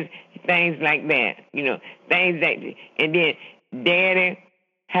says things like that, things that, and then Daddy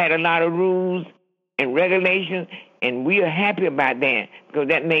had a lot of rules and regulations, and we are happy about that because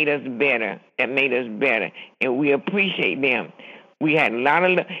that made us better. And we appreciate them. We had a lot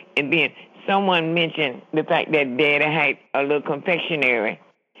of, and then someone mentioned the fact that Daddy had a little confectionery.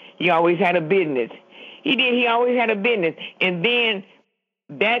 He always had a business. He did. He always had a business, and then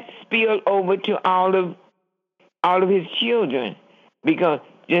that spilled over to all of his children, because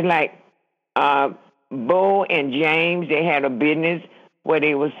just like Bo and James, they had a business where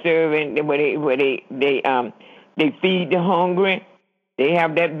they were serving, where they feed the hungry. They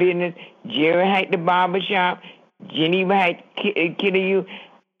have that business. Jerry had the barber shop. Geneva had Kitty.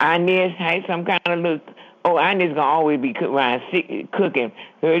 Inez had some kind of little. Oh, Inez gonna always be cooking.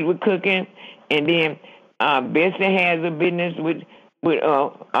 Hers was cooking, and then Bessie has a business with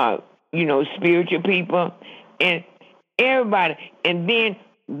spiritual people. And everybody, and then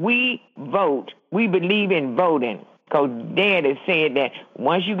we vote. We believe in voting, because Dad has said that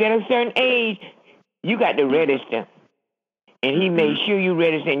once you get a certain age, you got to register, and he made sure you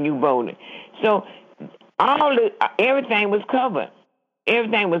register and you voted. So everything was covered.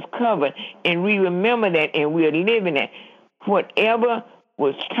 Everything was covered, and we remember that, and we're living that. Whatever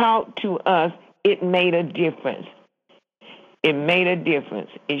was taught to us, it made a difference. It made a difference.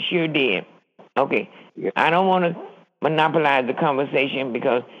 It sure did. Okay, I don't want to monopolize the conversation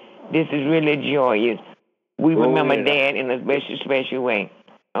because this is really joyous. We remember Dad in a special, special way.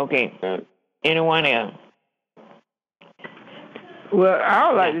 Okay, anyone else? Well, I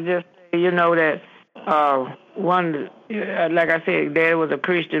would like to just say, that one, like I said, Dad was a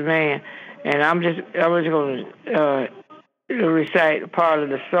Christian man, and I was going to recite part of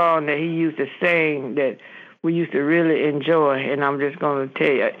the song that he used to sing that we used to really enjoy, and I'm just going to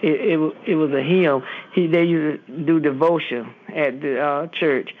tell you, it was a hymn. They used to do devotion at the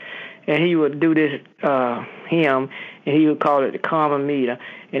church, and he would do this hymn, and he would call it the Common Meter.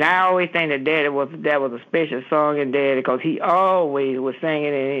 And I always think that that was a special song in Daddy, because he always was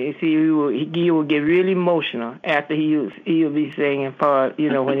singing, and see, he would get really emotional after he would be singing part,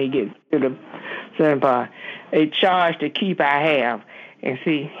 when he gets to the certain part. A charge to keep I have, and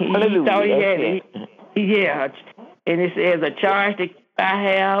see, he thought he had it. Yeah, and it says, a charge to keep I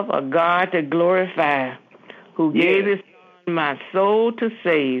have, a God to glorify, who gave his son my soul to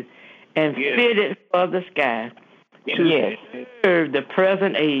save, and fitted for the sky, to serve the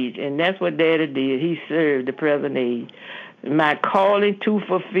present age. And that's what Daddy did. He served the present age. My calling to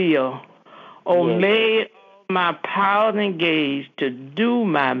fulfill, made my powers engaged to do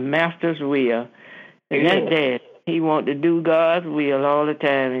my master's will. And that's Dad. He wanted to do God's will all the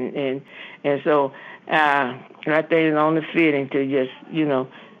time, and so I think it's only fitting to just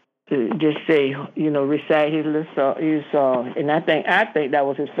just say recite his song, and I think that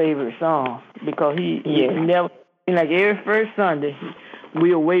was his favorite song, because he never, like every first Sunday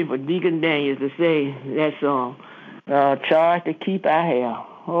we'll wait for Deacon Daniels to say that song, charge to keep I have.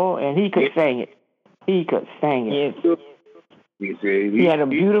 Oh, and he could sing it. He could sing it. Yes. He had a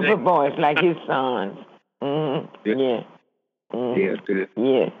beautiful voice like his sons. Yeah.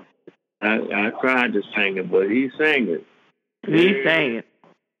 Yeah. I tried to sing it, but he sang it. He sang it.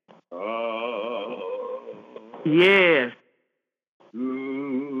 Yes.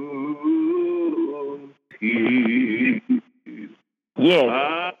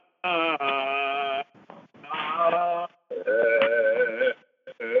 Yes.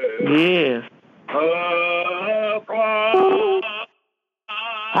 Yes.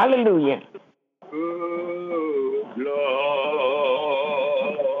 Hallelujah.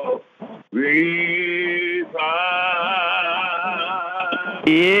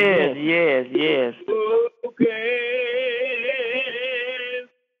 Yes, yes, yes.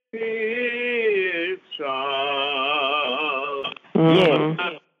 Yes.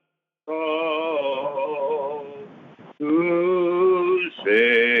 To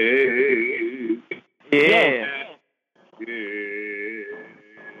save. Yes.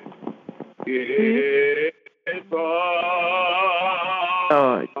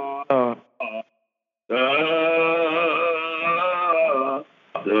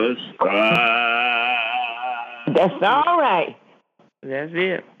 The sky. That's all right. That's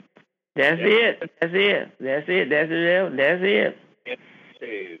it. That's it. That's it. That's it. That's it. That's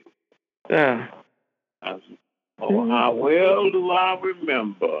it. Oh, how well do I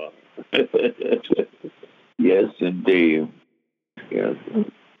remember? Yes, indeed. Yes.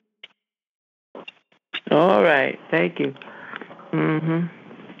 All right. Thank you. Mm-hmm.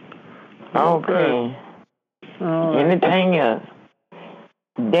 Okay. All right. Anything else?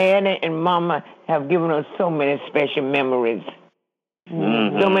 Daddy and Mama have given us so many special memories.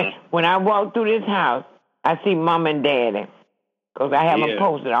 Mm-hmm. So many. When I walk through this house, I see Mama and Daddy. Because I have them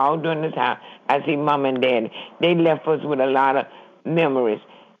posted all during this house. I see Mama and Daddy. They left us with a lot of memories.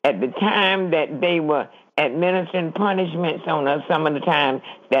 At the time that they were administering punishments on us, some of the times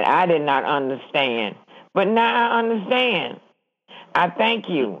that I did not understand. But now I understand. I thank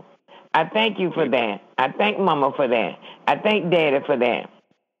you. I thank you for that. I thank Mama for that. I thank Daddy for that.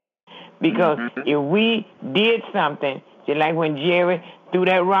 Because if we did something, just like when Jerry threw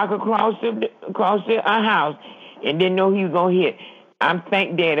that rock across our house and didn't know he was going to hit, I'm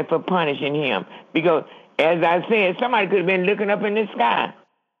thank Daddy for punishing him. Because, as I said, somebody could have been looking up in the sky.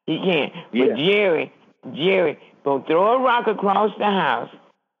 He can't. Yeah. But Jerry going to throw a rock across the house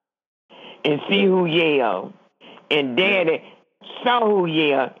and see who yelled. And Daddy saw who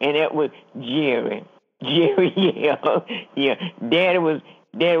yelled, and it was Jerry. Jerry yelled. Yeah, Daddy was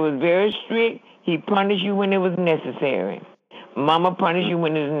very strict. He punished you when it was necessary. Mama punished you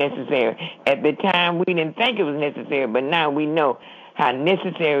when it was necessary. At the time, we didn't think it was necessary, but now we know how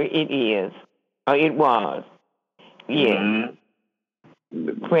necessary it is, or it was. Yes.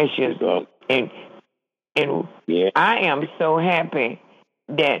 Precious. And I am so happy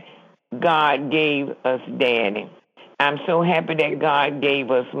that God gave us Daddy. I'm so happy that God gave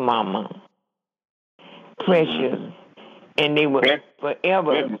us Mama. Precious. And they will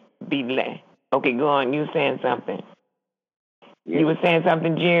forever be blessed. Okay, go on. You saying something? Yeah. You were saying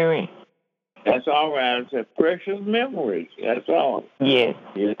something, Jerry? That's all right. It's a precious memories. That's all. Yes.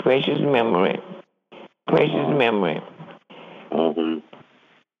 Precious memory. Precious memory. Okay.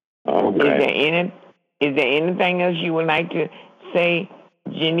 Is there anything else you would like to say,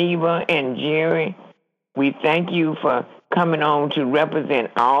 Geneva and Jerry? We thank you for coming on to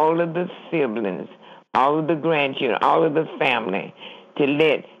represent all of the siblings, all of the grandchildren, all of the family, to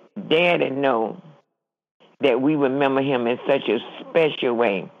let Daddy know that we remember him in such a special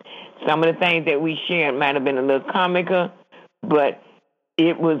way. Some of the things that we shared might have been a little comical, but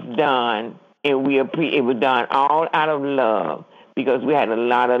it was done, and it was done all out of love, because we had a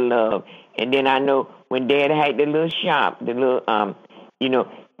lot of love. And then I know when Dad had the little shop, the little,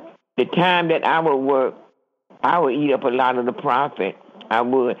 the time that I would work, I would eat up a lot of the profit. I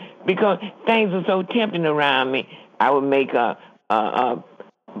would, because things were so tempting around me. I would make at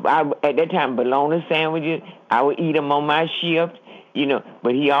that time, bologna sandwiches. I would eat them on my shift,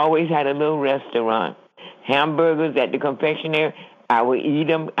 but he always had a little restaurant. Hamburgers at the confectionery, I would eat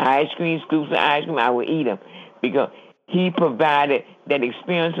them. Ice cream, scoops of ice cream, I would eat them, because he provided that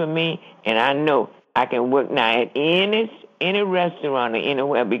experience for me, and I know I can work now at any restaurant or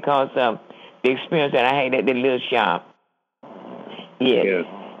anywhere because of the experience that I had at the little shop. Yes.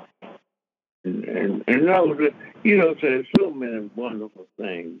 And there's so many wonderful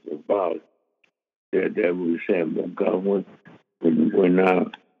things about that we said. Because when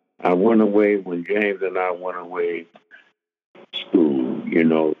I went away, when James and I went away to school,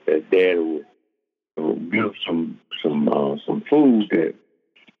 that Dad would give some food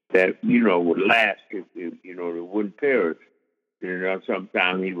that would last if it wouldn't perish.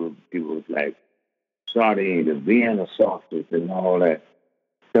 Sometimes he was like sardine, the Vienna sausage, and all that.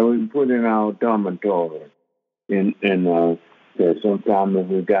 So we put in our dormitory, and sometimes if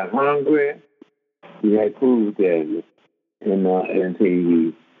we got hungry, we had food there, and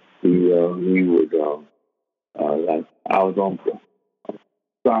he would like I was on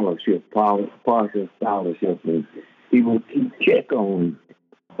scholarship, partial scholarship, and he would keep check on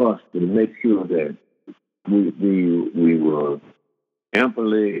us to make sure that we were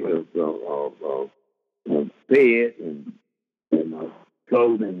amply fed and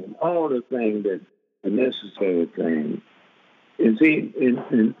clothing and all the things that the necessary things. And see,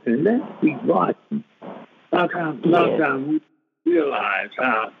 and that speaks volumes. A lot of times we realize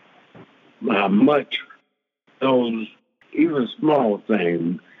how much those even small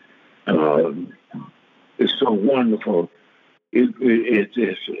things is so wonderful. It's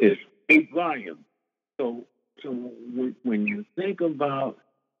speaks volumes. So when you think about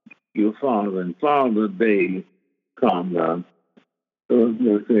your father and Father's Day comes up,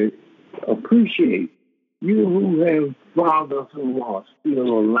 say, appreciate you who have fathers who are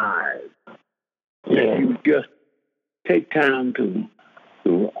still alive. Yeah. You just take time to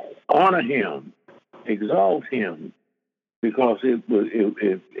honor him, exalt him, because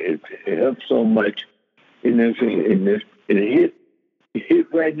it helps so much in this. It hit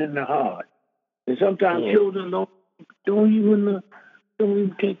right in the heart. And sometimes children don't even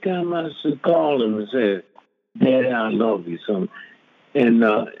take time out to call him and say, Daddy, I love you. So, and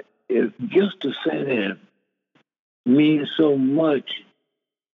just to say that means so much.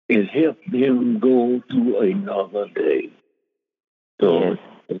 It helped him go through another day. So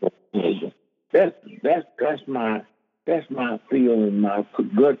that's my feeling, my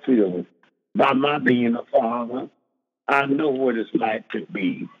gut feeling. By my being a father, I know what it's like to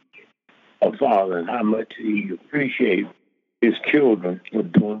be a father and how much he appreciates his children for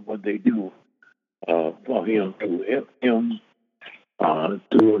doing what they do for him to help him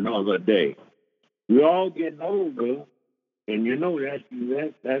through another day. We're all getting older, and you know that's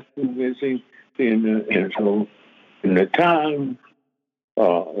who we're seeing. And so, in the time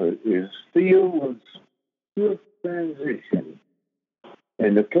is still was swift transition,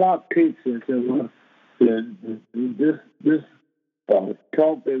 and the clock ticks and says, well, this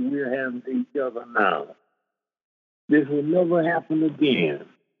talk that we're having to each other now, this will never happen again.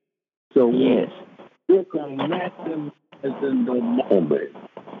 So we're connecting in the moment.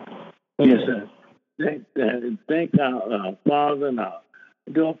 Yes, sir. Thank our father and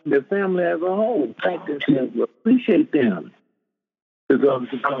the family as a whole. Thank them. Appreciate them. Because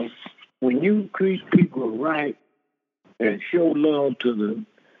when you treat people right and show love to them,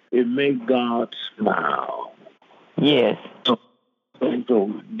 it makes God smile. Yes. So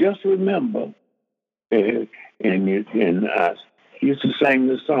just remember, and I used to sing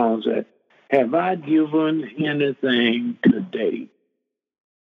the songs that, have I given anything today?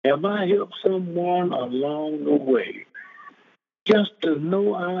 Have I helped someone along the way? Just to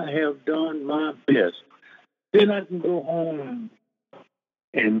know I have done my best. Then I can go home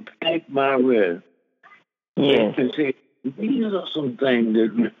and take my rest. Yes. And say, these are some things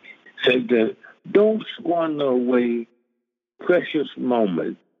that said that don't squander away precious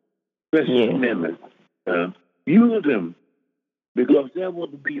moments, precious moments. Use them, because there will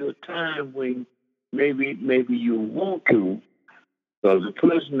be a time when maybe you want to, because the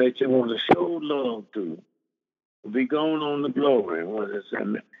person that you want to show love to will be going on the glory.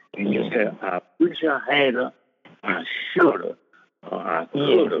 And you say, I wish I had her, I should have, or I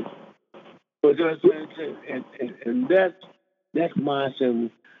could have. But that's why I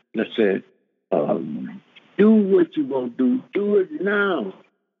said, do what you're going to do. Do it now.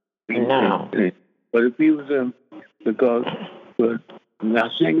 But if he was because I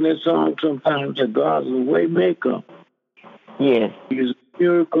sing that song sometimes that God's a way maker. Yes. He's a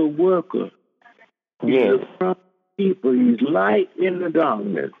miracle worker. He's a front keeper. He's light in the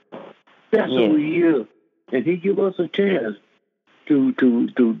darkness. That's who he is. And he give us a chance to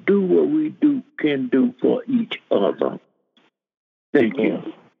do what we can do for each other. Thank you.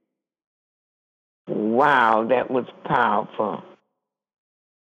 Wow, that was powerful.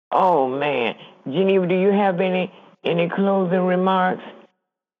 Oh man, Geneva, do you have any closing remarks?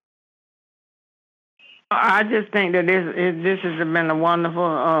 I just think that this has been a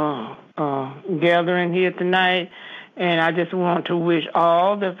wonderful gathering here tonight, and I just want to wish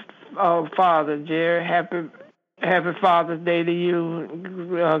all the fathers, Jerry, happy Father's Day to you,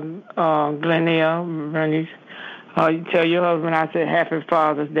 Glenelle, Bernice. You tell your husband I said Happy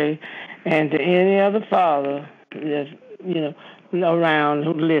Father's Day, and to any other father that's around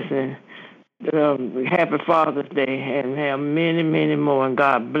who listen. Happy Father's Day, and have many, many more. And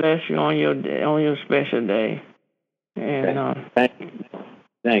God bless you on your special day. And thank you.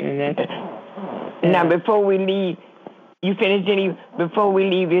 Now, before we leave, you finished, Jenny. Before we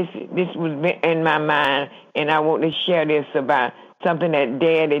leave, this was in my mind, and I want to share this about something that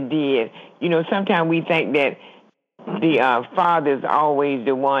Daddy did. Sometimes we think that the father's always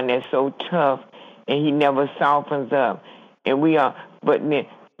the one that's so tough, and he never softens up, and we are, but.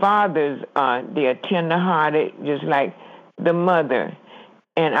 Fathers, they are tender-hearted, just like the mother.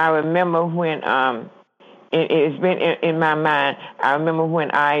 And I remember when it's been in my mind. I remember when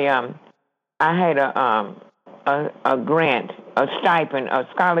I had a grant, a stipend, a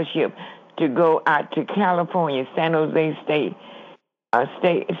scholarship to go out to California, San Jose State in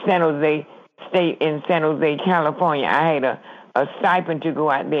San Jose, California. I had a stipend to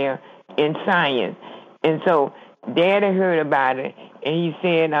go out there in science, and so Daddy heard about it, and he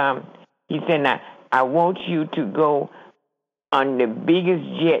said, now, I want you to go on the biggest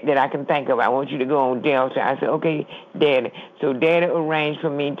jet that I can think of. I want you to go on Delta. I said, okay, Daddy. So Daddy arranged for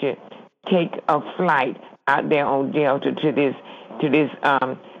me to take a flight out there on Delta to this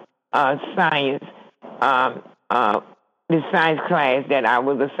science this science class that I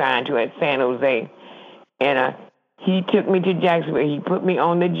was assigned to at San Jose. And he took me to Jacksonville. He put me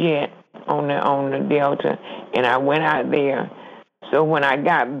on the jet, on the Delta, and I went out there. So when I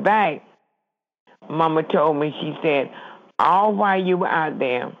got back, Mama told me, she said, all while you were out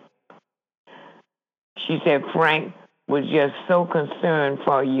there, she said, Frank was just so concerned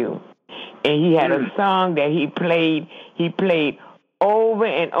for you. And he had a song that he played over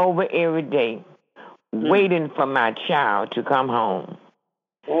and over every day, waiting for my child to come home.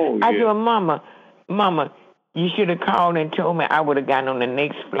 Oh, I said, well, Mama, you should have called and told me. I would have gotten on the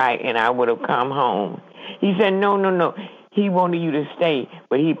next flight and I would have come home. He said, no. He wanted you to stay.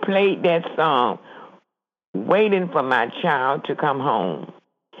 But he played that song, waiting for my child to come home.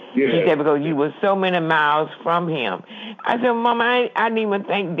 Yeah. He said, because you were so many miles from him. I said, Mama, I didn't even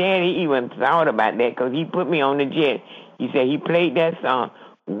think Daddy even thought about that because he put me on the jet. He said he played that song,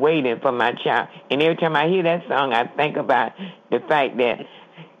 waiting for my child. And every time I hear that song, I think about the fact that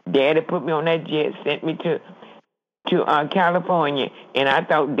Daddy put me on that jet, sent me to California, and I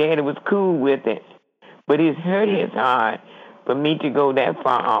thought Daddy was cool with it. But it hurt his heart for me to go that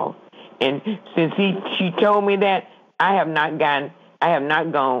far off. And since she told me that, I have not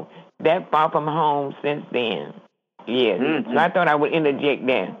gone that far from home since then. Yes. So I thought I would interject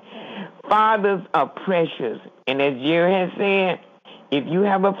that. Fathers are precious. And as Jerry has said, if you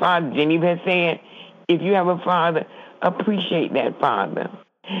have a father, Geneva has said, if you have a father, appreciate that father.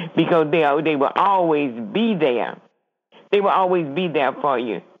 Because they will always be there. They will always be there for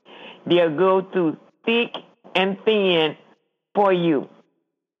you. They'll go through thick and thin for you.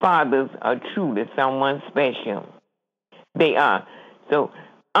 Fathers are truly someone special. They are. So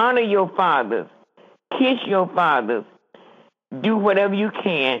honor your fathers. Kiss your fathers. Do whatever you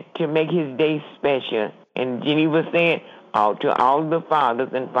can to make his day special. And Geneva said, to all the fathers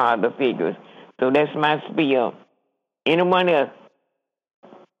and father figures. So that's my spiel. Anyone else?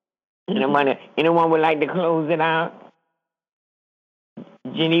 Anyone would like to close it out?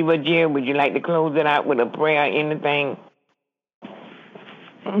 Geneva, Jerry, would you like to close it out with a prayer or anything?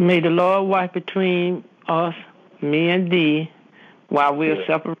 May the Lord watch between us, me and thee, while we're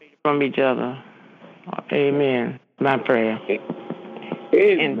separated from each other. Amen. My prayer.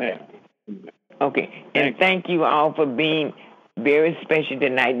 Amen. Okay. And thank you all for being very special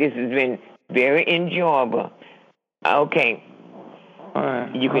tonight. This has been very enjoyable. Okay. All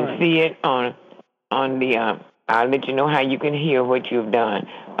right. You can see it on the, I'll let you know how you can hear what you've done.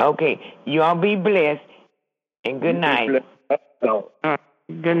 Okay. You all be blessed and good night.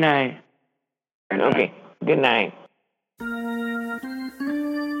 Good night. Okay. Good night.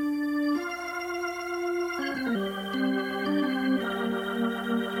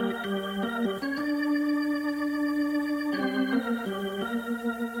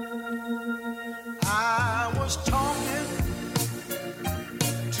 I was talking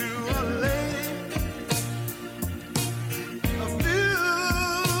to a lady a few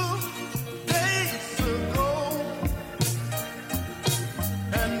days ago,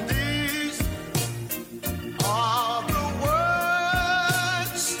 and these are the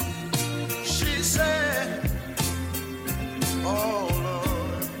words she said. Oh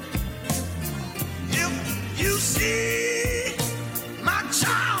Lord, if you see my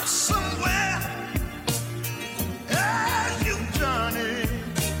child somewhere,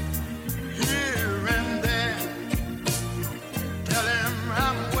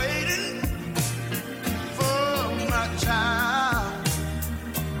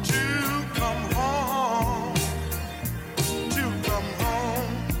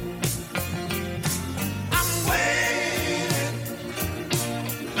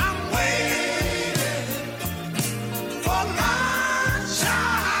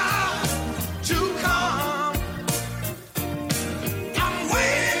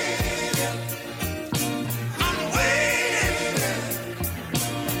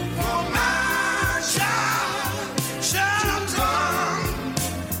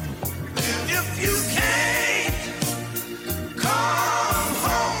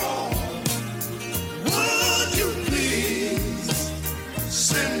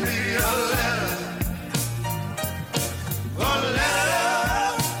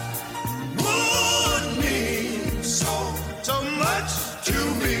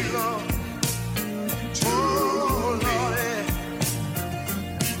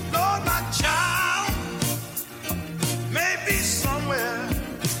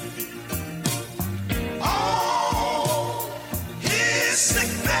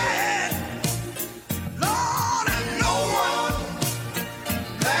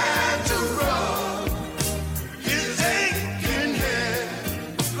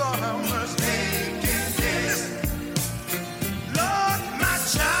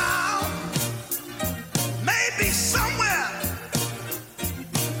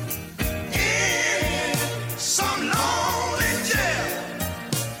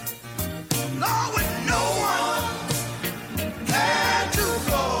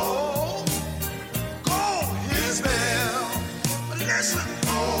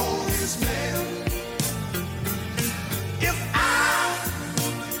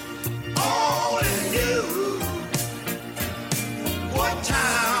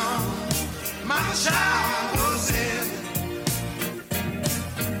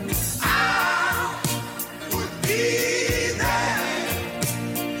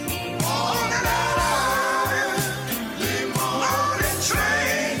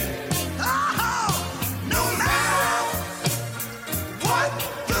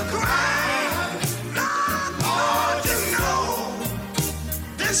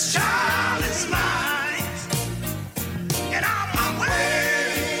 this child.